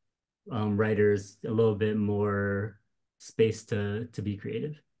writers a little bit more space to be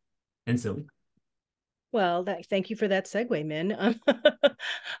creative and silly. Well, thank you for that segue, Min.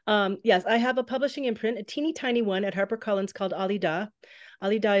 Yes, I have a publishing imprint, a teeny tiny one at HarperCollins called Alida.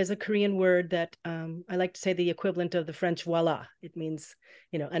 Alida is a Korean word that I like to say the equivalent of the French voila. It means,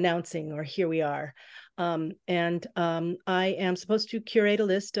 announcing or here we are. I am supposed to curate a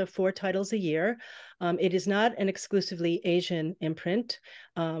list of 4 titles a year. It is not an exclusively Asian imprint.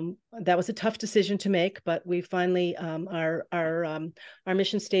 That was a tough decision to make, but we finally, our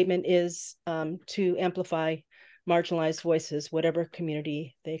mission statement is to amplify marginalized voices, whatever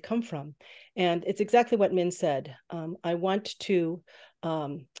community they come from. And it's exactly what Min said. I want to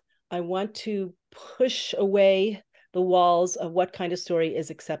push away the walls of what kind of story is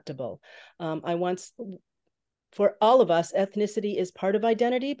acceptable. For all of us, ethnicity is part of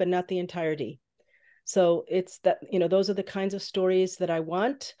identity, but not the entirety. So it's that, those are the kinds of stories that I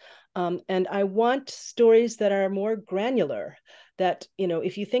want. And I want stories that are more granular, that,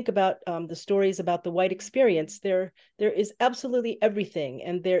 if you think about the stories about the white experience, there is absolutely everything,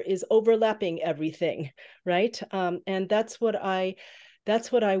 and there is overlapping everything, right? And that's what I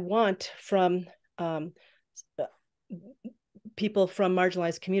want from people from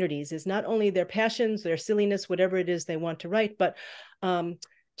marginalized communities, is not only their passions, their silliness, whatever it is they want to write, but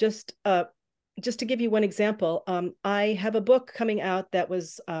just to give you one example, I have a book coming out that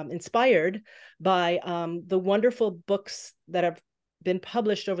was inspired by the wonderful books that have been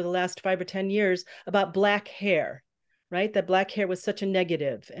published over the last 5 or 10 years about Black hair, right? That Black hair was such a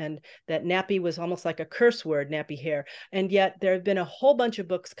negative, and that nappy was almost like a curse word, nappy hair. And yet there have been a whole bunch of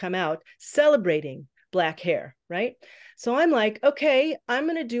books come out celebrating Black hair, right? So I'm like, okay, I'm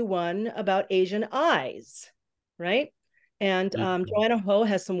going to do one about Asian eyes, right? And Joanna Ho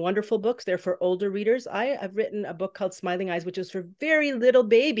has some wonderful books. They're for older readers. I have written a book called Smiling Eyes, which is for very little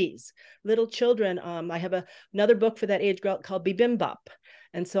babies, little children. I have another book for that age group called Bibimbap.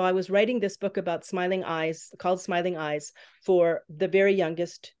 And so I was writing this book about smiling eyes, called Smiling Eyes, for the very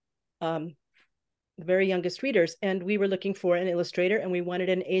youngest readers. And we were looking for an illustrator, and we wanted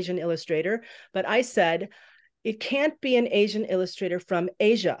an Asian illustrator. But I said, it can't be an Asian illustrator from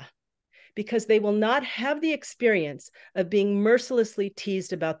Asia, because they will not have the experience of being mercilessly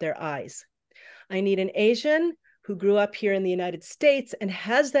teased about their eyes. I need an Asian who grew up here in the United States and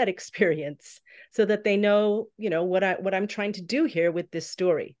has that experience, so that they know, what I'm trying to do here with this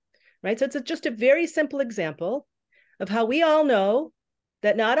story, right? So it's just a very simple example of how we all know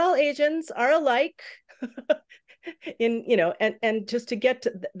that not all Asians are alike. in, you know, and just to get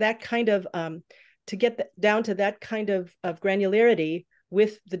to that kind of to get down to that kind of granularity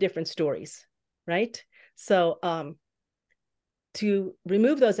with the different stories, right? So to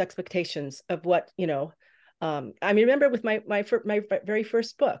remove those expectations of what, you know, I remember with my very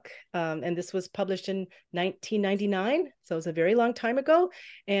first book, and this was published in 1999, so it was a very long time ago.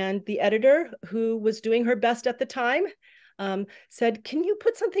 And the editor, who was doing her best at the time, said, "Can you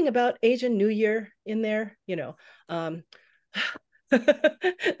put something about Asian New Year in there?" You know, I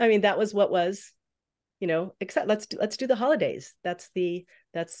mean, that was what was, you know, except let's do the holidays. That's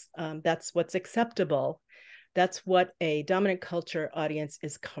what's acceptable. That's what a dominant culture audience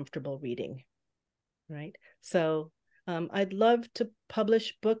is comfortable reading, right? So I'd love to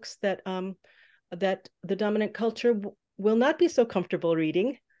publish books that that the dominant culture will not be so comfortable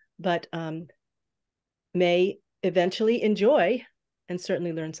reading, but may eventually enjoy and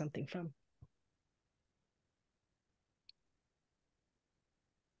certainly learn something from.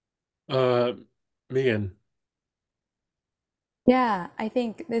 Megan. Yeah, I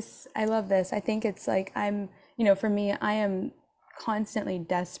love this. I think it's like you know, for me, I am constantly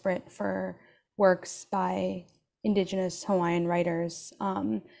desperate for works by Indigenous Hawaiian writers.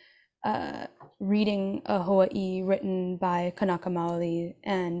 Reading a Hawaii written by Kanaka Maoli,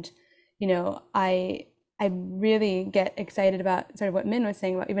 and you know, I really get excited about sort of what Min was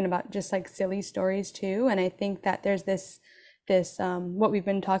saying about even about just like silly stories too. And I think that there's this what we've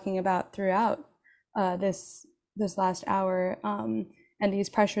been talking about throughout this last hour, and these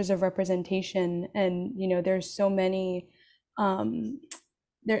pressures of representation. And you know, there's so many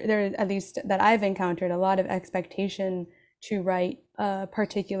there at least that I've encountered a lot of expectation to write a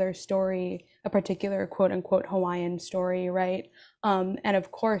particular story, a particular quote unquote Hawaiian story, right? And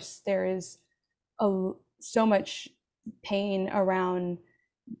of course, there is so much pain around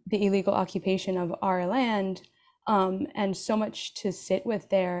the illegal occupation of our land, and so much to sit with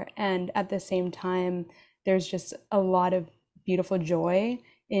there. And at the same time, there's just a lot of beautiful joy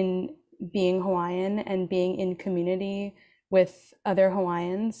in being Hawaiian and being in community with other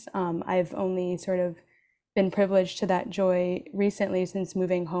Hawaiians. I've only sort of been privileged to that joy recently since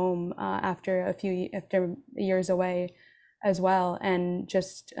moving home after years away as well. And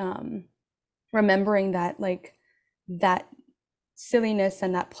just remembering that like that silliness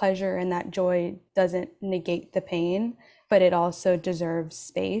and that pleasure and that joy doesn't negate the pain, but it also deserves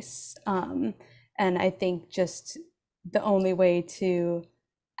space. And I think just the only way to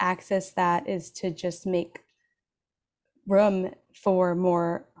access that is to just make room for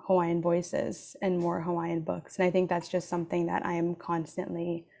more Hawaiian voices and more Hawaiian books. And I think that's just something that I am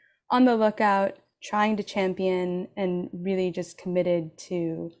constantly on the lookout, trying to champion, and really just committed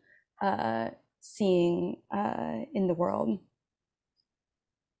to seeing in the world.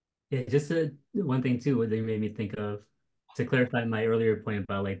 Yeah, just one thing too, what they made me think of, to clarify my earlier point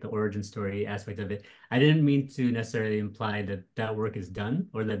about like the origin story aspect of it. I didn't mean to necessarily imply that that work is done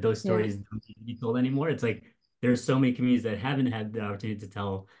or that those Yeah. stories don't need to be told anymore. It's like there's so many communities that haven't had the opportunity to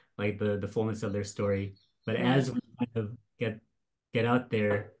tell like the fullness of their story. But as we kind of get out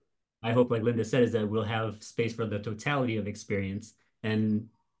there, I hope, like Linda said, is that we'll have space for the totality of experience, and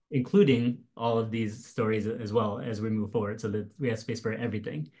including all of these stories as well as we move forward, so that we have space for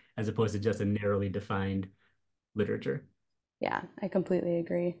everything as opposed to just a narrowly defined literature. Yeah, I completely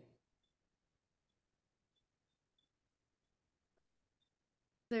agree.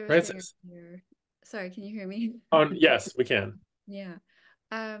 Francis. Sorry, can you hear me? Yes, we can. Yeah.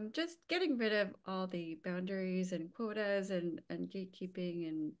 Just getting rid of all the boundaries and quotas and gatekeeping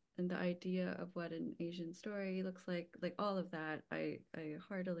and the idea of what an Asian story looks like all of that, I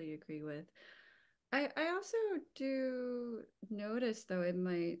heartily agree with. I also do notice though in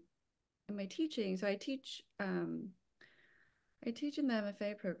my teaching, so I teach in the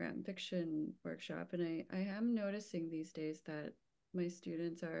MFA program, fiction workshop, and I am noticing these days that my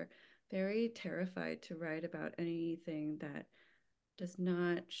students are very terrified to write about anything that does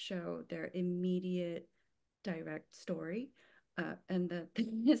not show their immediate direct story, and that there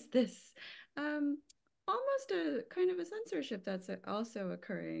is this almost a kind of a censorship that's also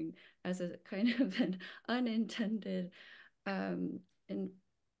occurring as a kind of an unintended um,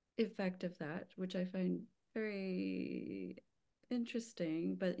 effect of that, which I find very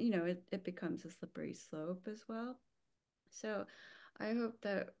interesting. But you know, it becomes a slippery slope as well. So I hope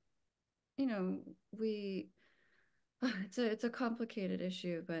that, you know, we it's a complicated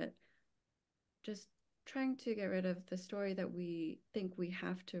issue, but just trying to get rid of the story that we think we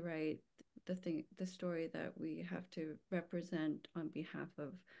have to write, the story that we have to represent on behalf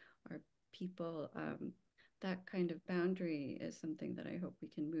of our people. That kind of boundary is something that I hope we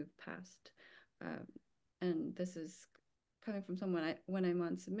can move past. and this is coming from someone, when I'm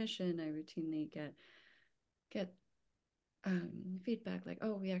on submission, I routinely get feedback like,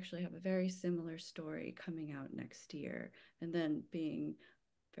 oh, we actually have a very similar story coming out next year. And then being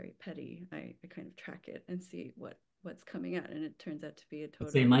very petty, I kind of track it and see what's coming out. And it turns out to be a Say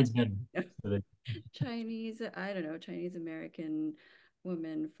totally mine's better. Chinese, I don't know, Chinese American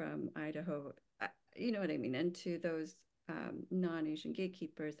woman from Idaho. You know what I mean? And to those non-Asian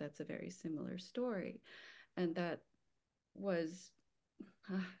gatekeepers, that's a very similar story. And that was,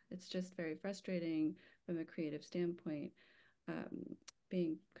 it's just very frustrating from a creative standpoint,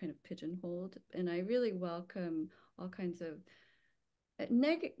 being kind of pigeonholed. And I really welcome all kinds of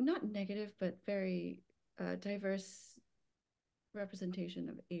not negative, but very diverse representation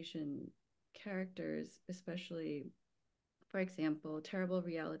of Asian characters, especially, for example, terrible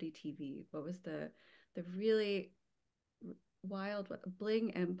reality TV. What was the really wild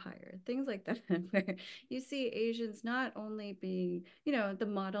Bling Empire, things like that, where you see Asians not only being, you know, the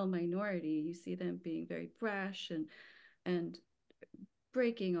model minority, you see them being very brash and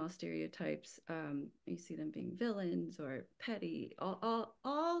breaking all stereotypes. You see them being villains or petty,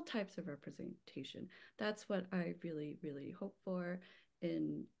 all types of representation. That's what I really, really hope for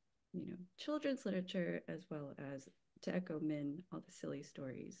in, you know, children's literature, as well as, to echo Min, all the silly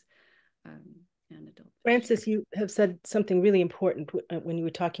stories, and adult Frances, you have said something really important when you were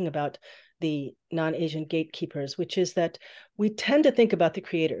talking about the non-Asian gatekeepers, which is that we tend to think about the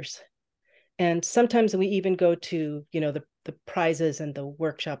creators. And sometimes we even go to, you know, the prizes and the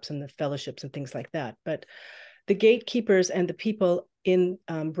workshops and the fellowships and things like that. But the gatekeepers and the people in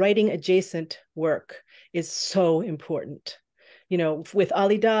writing adjacent work is so important. You know, with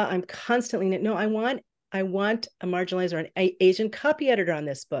Alida, I'm constantly, no, I want a marginalized or an Asian copy editor on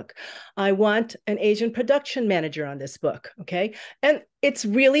this book. I want an Asian production manager on this book, okay? And it's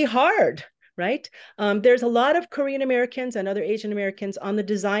really hard, right? There's a lot of Korean Americans and other Asian Americans on the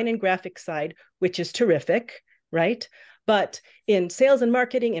design and graphic side, which is terrific, right? But in sales and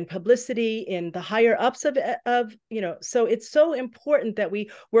marketing, in publicity, in the higher ups of, you know, so it's so important that we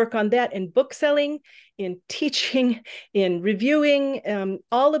work on that in bookselling, in teaching, in reviewing,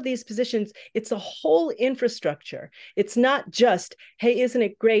 all of these positions. It's a whole infrastructure. It's not just, hey, isn't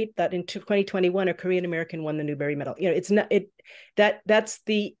it great that in 2021 a Korean American won the Newbery Medal? You know, it's not that's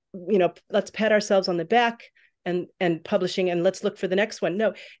the, you know, let's pat ourselves on the back and publishing and let's look for the next one.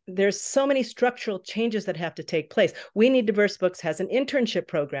 No, there's so many structural changes that have to take place. We Need Diverse Books has an internship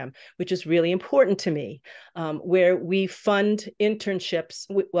program, which is really important to me, where we fund internships.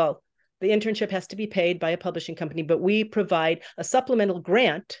 Well, the internship has to be paid by a publishing company, but we provide a supplemental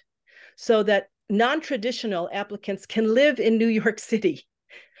grant so that non-traditional applicants can live in New York City,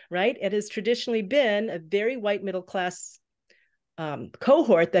 right? It has traditionally been a very white middle class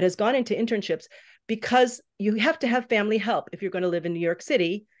cohort that has gone into internships, because you have to have family help if you're going to live in New York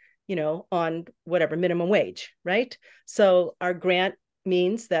City, you know, on whatever minimum wage, right? So our grant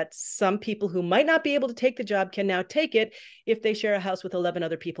means that some people who might not be able to take the job can now take it if they share a house with 11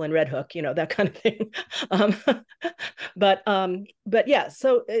 other people in Red Hook, you know, that kind of thing. But yeah,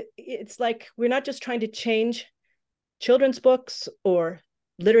 so it's like we're not just trying to change children's books or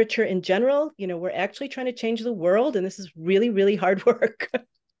literature in general. You know, we're actually trying to change the world, and this is really, really hard work.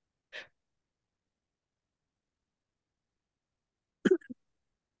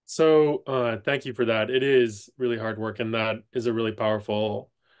 So thank you for that. It is really hard work, and that is a really powerful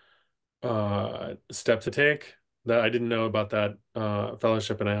step to take that I didn't know about that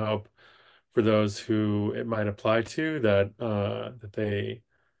fellowship, and I hope for those who it might apply to that they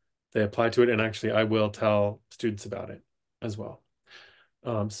apply to it, and actually I will tell students about it as well.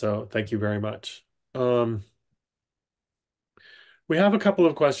 So thank you very much. We have a couple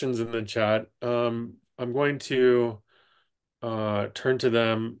of questions in the chat. I'm going to turn to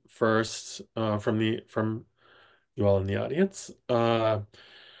them first from you all in the audience. But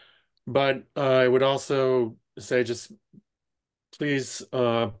I would also say just please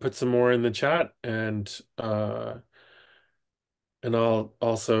put some more in the chat, and I'll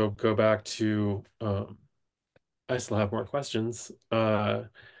also go back to I still have more questions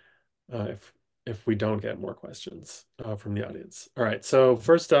if we don't get more questions from the audience. All right, so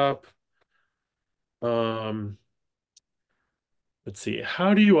first up, let's see.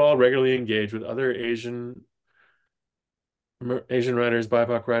 How do you all regularly engage with other Asian writers,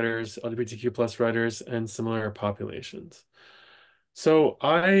 BIPOC writers, LGBTQ plus writers, and similar populations? So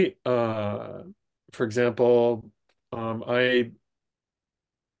for example, I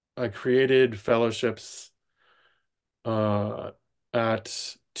created fellowships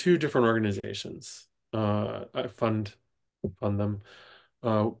at two different organizations. I fund them.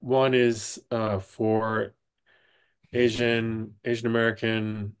 One is for Asian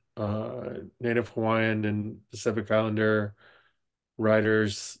American, Native Hawaiian, and Pacific Islander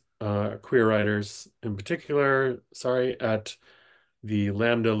writers, queer writers in particular, at the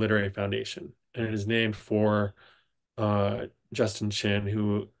Lambda Literary Foundation. And it is named for Justin Chin,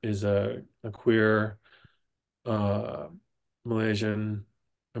 who is a queer Malaysian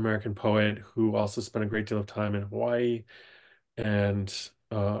American poet who also spent a great deal of time in Hawaii, and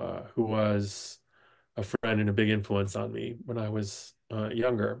who was a friend and a big influence on me when I was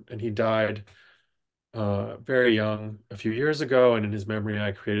younger. And he died very young a few years ago. And in his memory,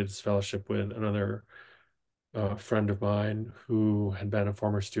 I created this fellowship with another friend of mine who had been a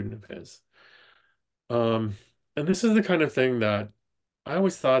former student of his. And this is the kind of thing that I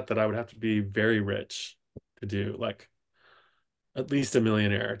always thought that I would have to be very rich to do, like at least a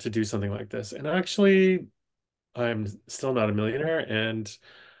millionaire to do something like this. And actually, I'm still not a millionaire.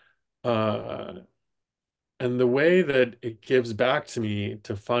 Uh, and the way that it gives back to me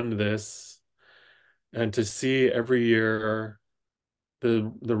to fund this and to see every year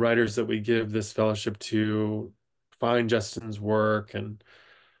the writers that we give this fellowship to find Justin's work,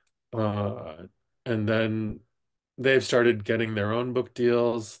 uh, and then they've started getting their own book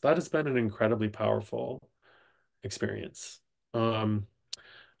deals. That has been an incredibly powerful experience.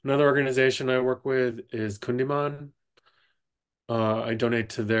 Another organization I work with is Kundiman. I donate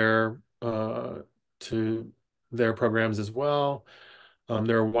to their programs as well.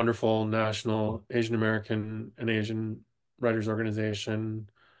 They're a wonderful national Asian American and Asian writers organization.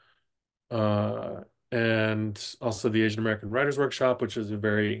 And also the Asian American Writers Workshop, which is a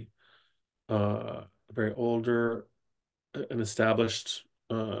very older and established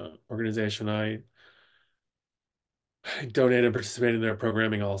organization. I donate and participate in their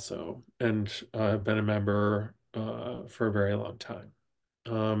programming also, and I've been a member for a very long time.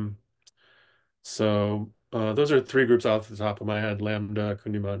 So those are three groups off the top of my head: Lambda,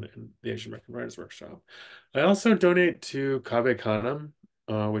 Kundiman, and the Asian American Writers Workshop. I also donate to Kabe Kanam,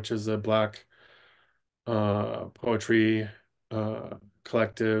 which is a Black poetry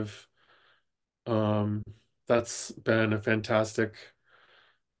collective. That's been a fantastic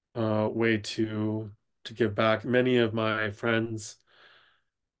way to give back. Many of my friends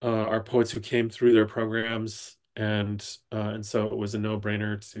are poets who came through their programs, and so it was a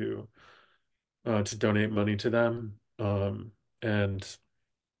no-brainer to donate money to them. And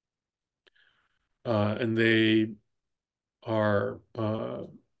they are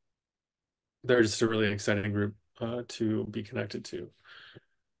they're just a really exciting group to be connected to.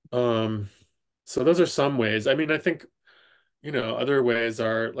 So those are some ways. I mean, I think, other ways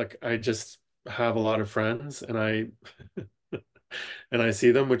are like I just have a lot of friends, and I and I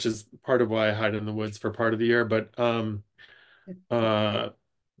see them, which is part of why I hide in the woods for part of the year. Uh,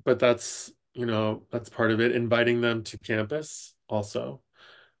 but that's part of it. Inviting them to campus also,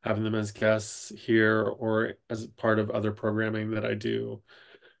 having them as guests here or as part of other programming that I do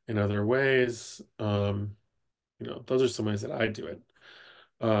in other ways. Those are some ways that I do it.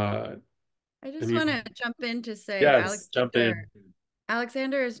 I And just want to jump in to say yes, jump in.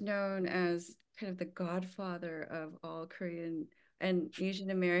 Alexander is known as kind of the godfather of all Korean and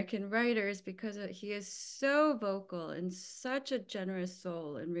Asian American writers because he is so vocal and such a generous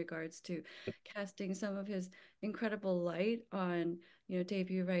soul in regards to casting some of his incredible light on,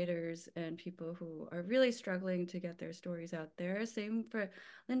 debut writers and people who are really struggling to get their stories out there. Same for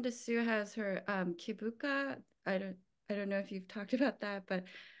Linda Sue has her Kibuka. I don't know if you've talked about that, but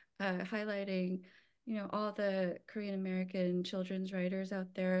highlighting all the Korean American children's writers out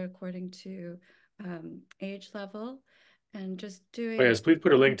there according to age level, and just doing. Oh, yes, please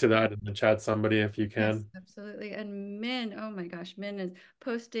put a link to that in the chat, somebody, if you can. Yes, absolutely. And Min, oh my gosh, Min is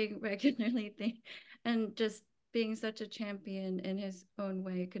posting regularly and just being such a champion in his own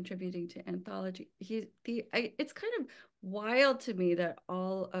way, contributing to anthology. It's kind of wild to me that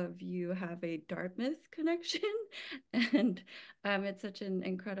all of you have a Dartmouth connection, and it's such an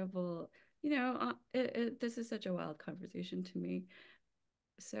incredible, this is such a wild conversation to me.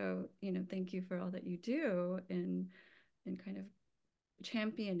 So, thank you for all that you do in kind of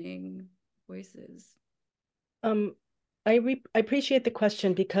championing voices. I appreciate the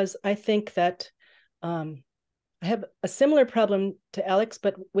question because I think that I have a similar problem to Alex,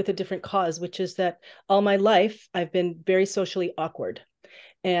 but with a different cause, which is that all my life I've been very socially awkward.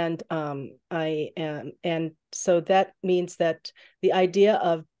 And so that means that the idea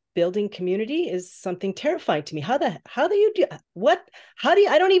of building community is something terrifying to me. How do you do what? How do you,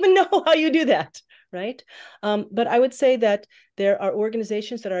 I don't even know how you do that, right? But I would say that there are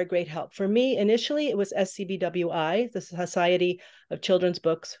organizations that are a great help. For me, initially, it was SCBWI, the Society of Children's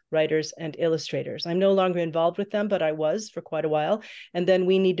Books, Writers, and Illustrators. I'm no longer involved with them, but I was for quite a while. And then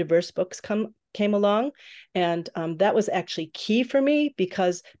We Need Diverse Books came along. And that was actually key for me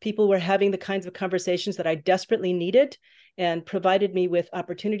because people were having the kinds of conversations that I desperately needed and provided me with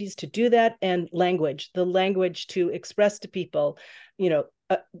opportunities to do that, and the language to express to people,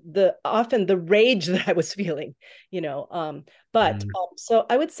 often the rage that I was feeling, so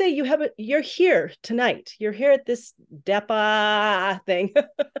I would say you're here tonight. You're here at this DAPAAA thing.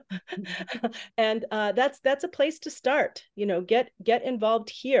 And that's a place to start. Get involved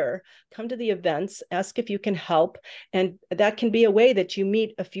here, come to the events, ask if you can help. And that can be a way that you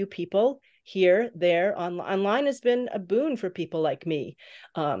meet a few people here, there. Online has been a boon for people like me,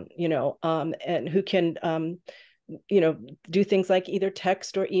 and who can do things like either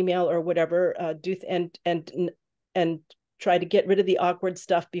text or email or whatever, and try to get rid of the awkward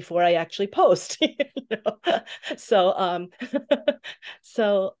stuff before I actually post. So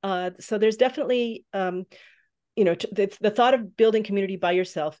so there's definitely the thought of building community by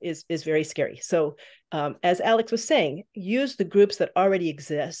yourself is very scary. So as Alex was saying, use the groups that already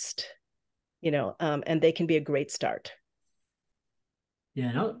exist, and they can be a great start. Yeah,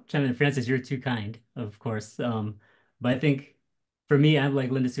 and I'll chime in, Francis, you're too kind, of course. But I think for me, I'm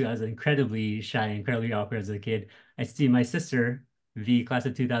like Linda Sue, I was incredibly shy, incredibly awkward as a kid. I see my sister, V, class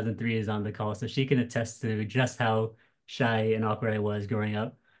of 2003, is on the call, so she can attest to just how shy and awkward I was growing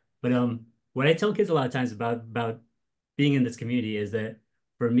up. But what I tell kids a lot of times about being in this community is that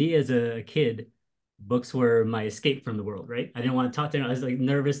for me as a kid, books were my escape from the world, right? I didn't want to talk to them. I was like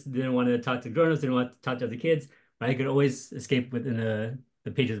nervous, didn't want to talk to grown-ups, didn't want to talk to other kids, but I could always escape within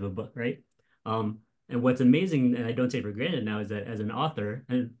the pages of a book, right? And what's amazing, and I don't take for granted now, is that as an author,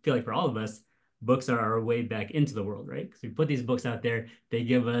 and I feel like for all of us, books are our way back into the world, right? Because we put these books out there, they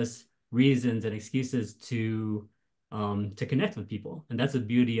give us reasons and excuses to connect with people. And that's the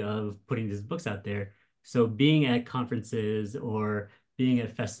beauty of putting these books out there. So being at conferences or being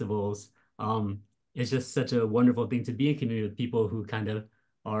at festivals, it's just such a wonderful thing to be in community with people who kind of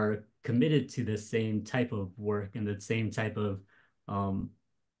are committed to the same type of work and the same type of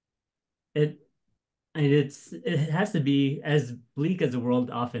it it has to be, as bleak as the world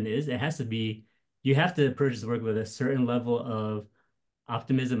often is, it has to be, you have to approach this work with a certain level of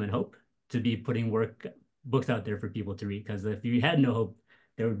optimism and hope to be putting books out there for people to read. Because if you had no hope,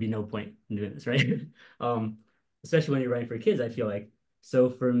 there would be no point in doing this, right? Especially when you're writing for kids, I feel like. So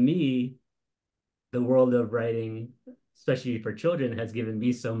for me, the world of writing, especially for children, has given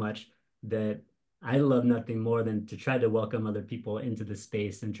me so much that I love nothing more than to try to welcome other people into the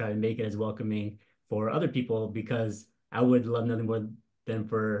space and try to make it as welcoming for other people, because I would love nothing more than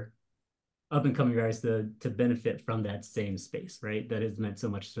for up and coming writers to benefit from that same space, right? That has meant so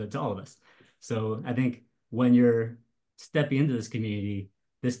much to all of us. So I think when you're stepping into this community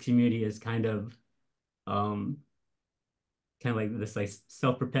is kind of like this like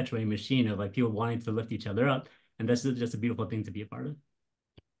self-perpetuating machine of like people wanting to lift each other up. And that's just a beautiful thing to be a part of.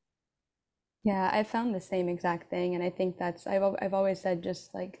 Yeah, I found the same exact thing. And I think I've always said,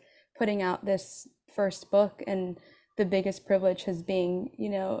 just like putting out this first book, and the biggest privilege has being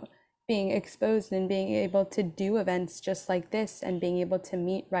exposed and being able to do events just like this, and being able to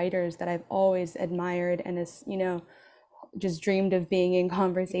meet writers that I've always admired and just dreamed of being in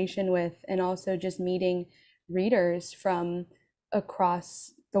conversation with, and also just meeting readers from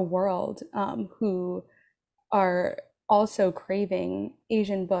across the world who are also craving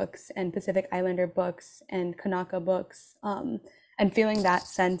Asian books and Pacific Islander books and Kanaka books, and feeling that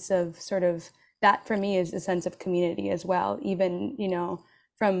sense of that for me is a sense of community as well, even,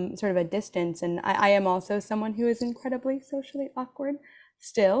 from sort of a distance. And I am also someone who is incredibly socially awkward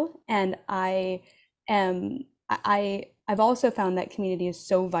still. And I've also found that community is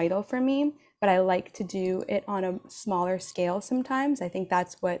so vital for me, but I like to do it on a smaller scale sometimes. I think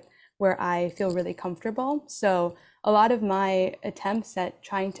that's where I feel really comfortable. So a lot of my attempts at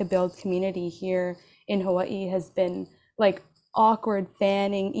trying to build community here in Hawaii has been like awkward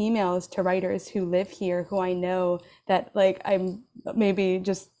fanning emails to writers who live here, who I know that like I'm maybe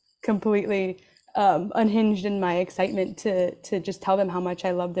just completely unhinged in my excitement to just tell them how much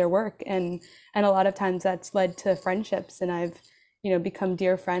I love their work. And a lot of times that's led to friendships, and I've become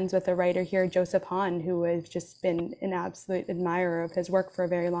dear friends with a writer here, Joseph Hahn, who has just been an absolute admirer of his work for a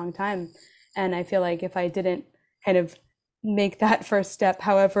very long time. And I feel like if I didn't kind of make that first step,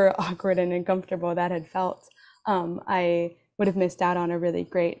 however awkward and uncomfortable that had felt, I would have missed out on a really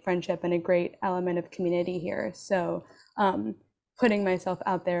great friendship and a great element of community here. So putting myself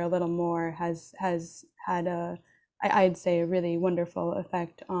out there a little more has had I'd say a really wonderful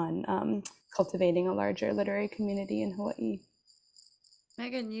effect on cultivating a larger literary community in Hawaii.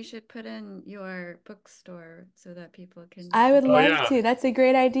 Megan, you should put in your bookstore so that people can. I would love yeah. to. That's a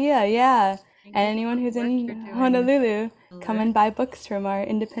great idea. Yeah. Thank And you anyone for who's the work in you're doing. Honolulu, come Alert. and buy books from our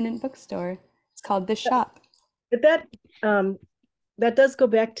independent bookstore. It's called The Shop. But that does go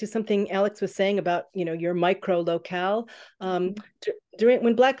back to something Alex was saying about, you know, your micro locale. During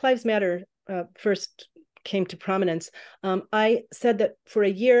when Black Lives Matter first came to prominence, I said that for a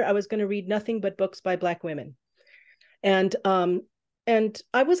year I was going to read nothing but books by Black women, and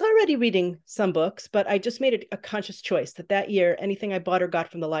I was already reading some books, but I just made it a conscious choice that year anything I bought or got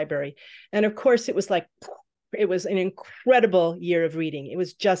from the library, and of course it was like. It was an incredible year of reading. It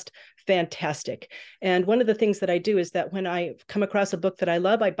was just fantastic. And one of the things that I do is that when I come across a book that I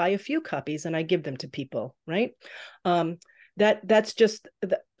love, I buy a few copies and I give them to people, right? That's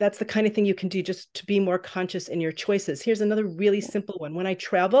the kind of thing you can do just to be more conscious in your choices. Here's another really simple one. When I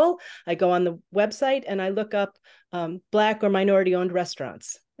travel, I go on the website and I look up Black or minority-owned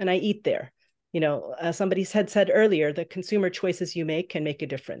restaurants and I eat there. You know, somebody had said earlier, the consumer choices you make can make a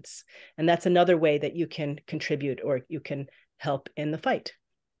difference. And that's another way that you can contribute or you can help in the fight.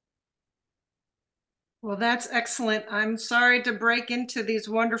 Well, that's excellent. I'm sorry to break into these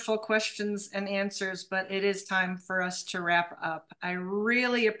wonderful questions and answers, but it is time for us to wrap up. I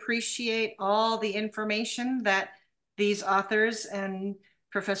really appreciate all the information that these authors and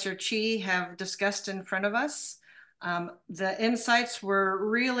Professor Chee have discussed in front of us. The insights were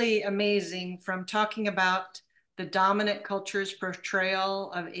really amazing, from talking about the dominant culture's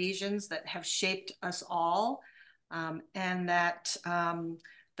portrayal of Asians that have shaped us all, and that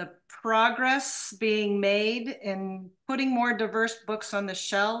the progress being made in putting more diverse books on the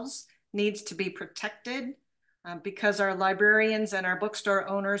shelves needs to be protected, because our librarians and our bookstore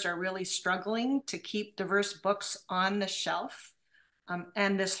owners are really struggling to keep diverse books on the shelf.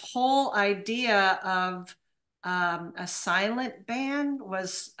 And this whole idea of a silent ban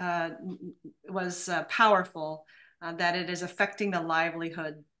was powerful, that it is affecting the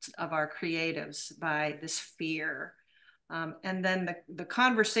livelihood of our creatives by this fear. And then the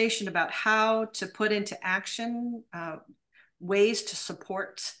conversation about how to put into action ways to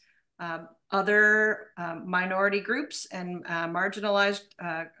support other minority groups and marginalized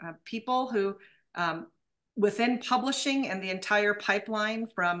people who, within publishing and the entire pipeline,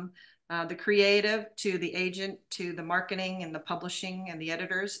 from the creative to the agent to the marketing and the publishing and the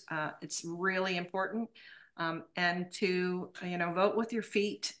editors, it's really important. And to, you know, vote with your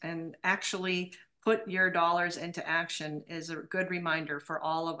feet and actually put your dollars into action is a good reminder for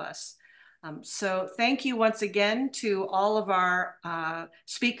all of us. So thank you once again to all of our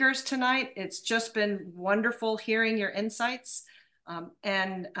speakers tonight. It's just been wonderful hearing your insights.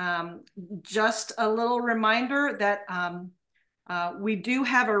 And just a little reminder that we do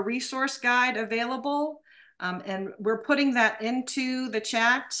have a resource guide available, and we're putting that into the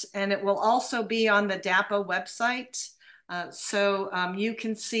chat, and it will also be on the DAPAAA website. So you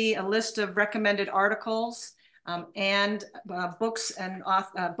can see a list of recommended articles and books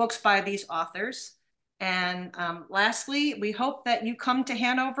by these authors. And lastly, we hope that you come to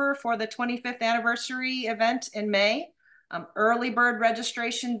Hanover for the 25th anniversary event in May. Early bird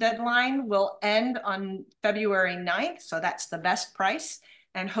registration deadline will end on February 9th, so that's the best price.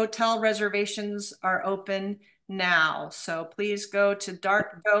 And hotel reservations are open now. So please go to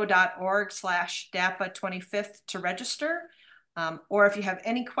dartgo.org/DAPAAA25th to register. Or if you have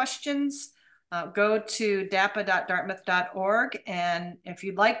any questions, go to dapaa.dartmouth.org. And if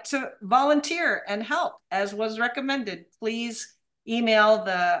you'd like to volunteer and help, as was recommended, please email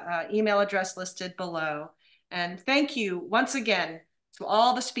the email address listed below. And thank you once again to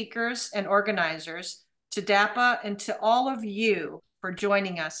all the speakers and organizers, to DAPAAA, and to all of you for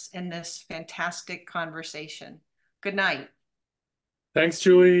joining us in this fantastic conversation. Good night. Thanks,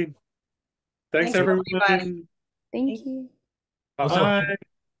 Julie. Thanks, Thank you, everyone. everybody. Thank you. Also, Bye.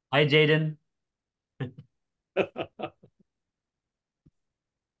 hi, Jaden.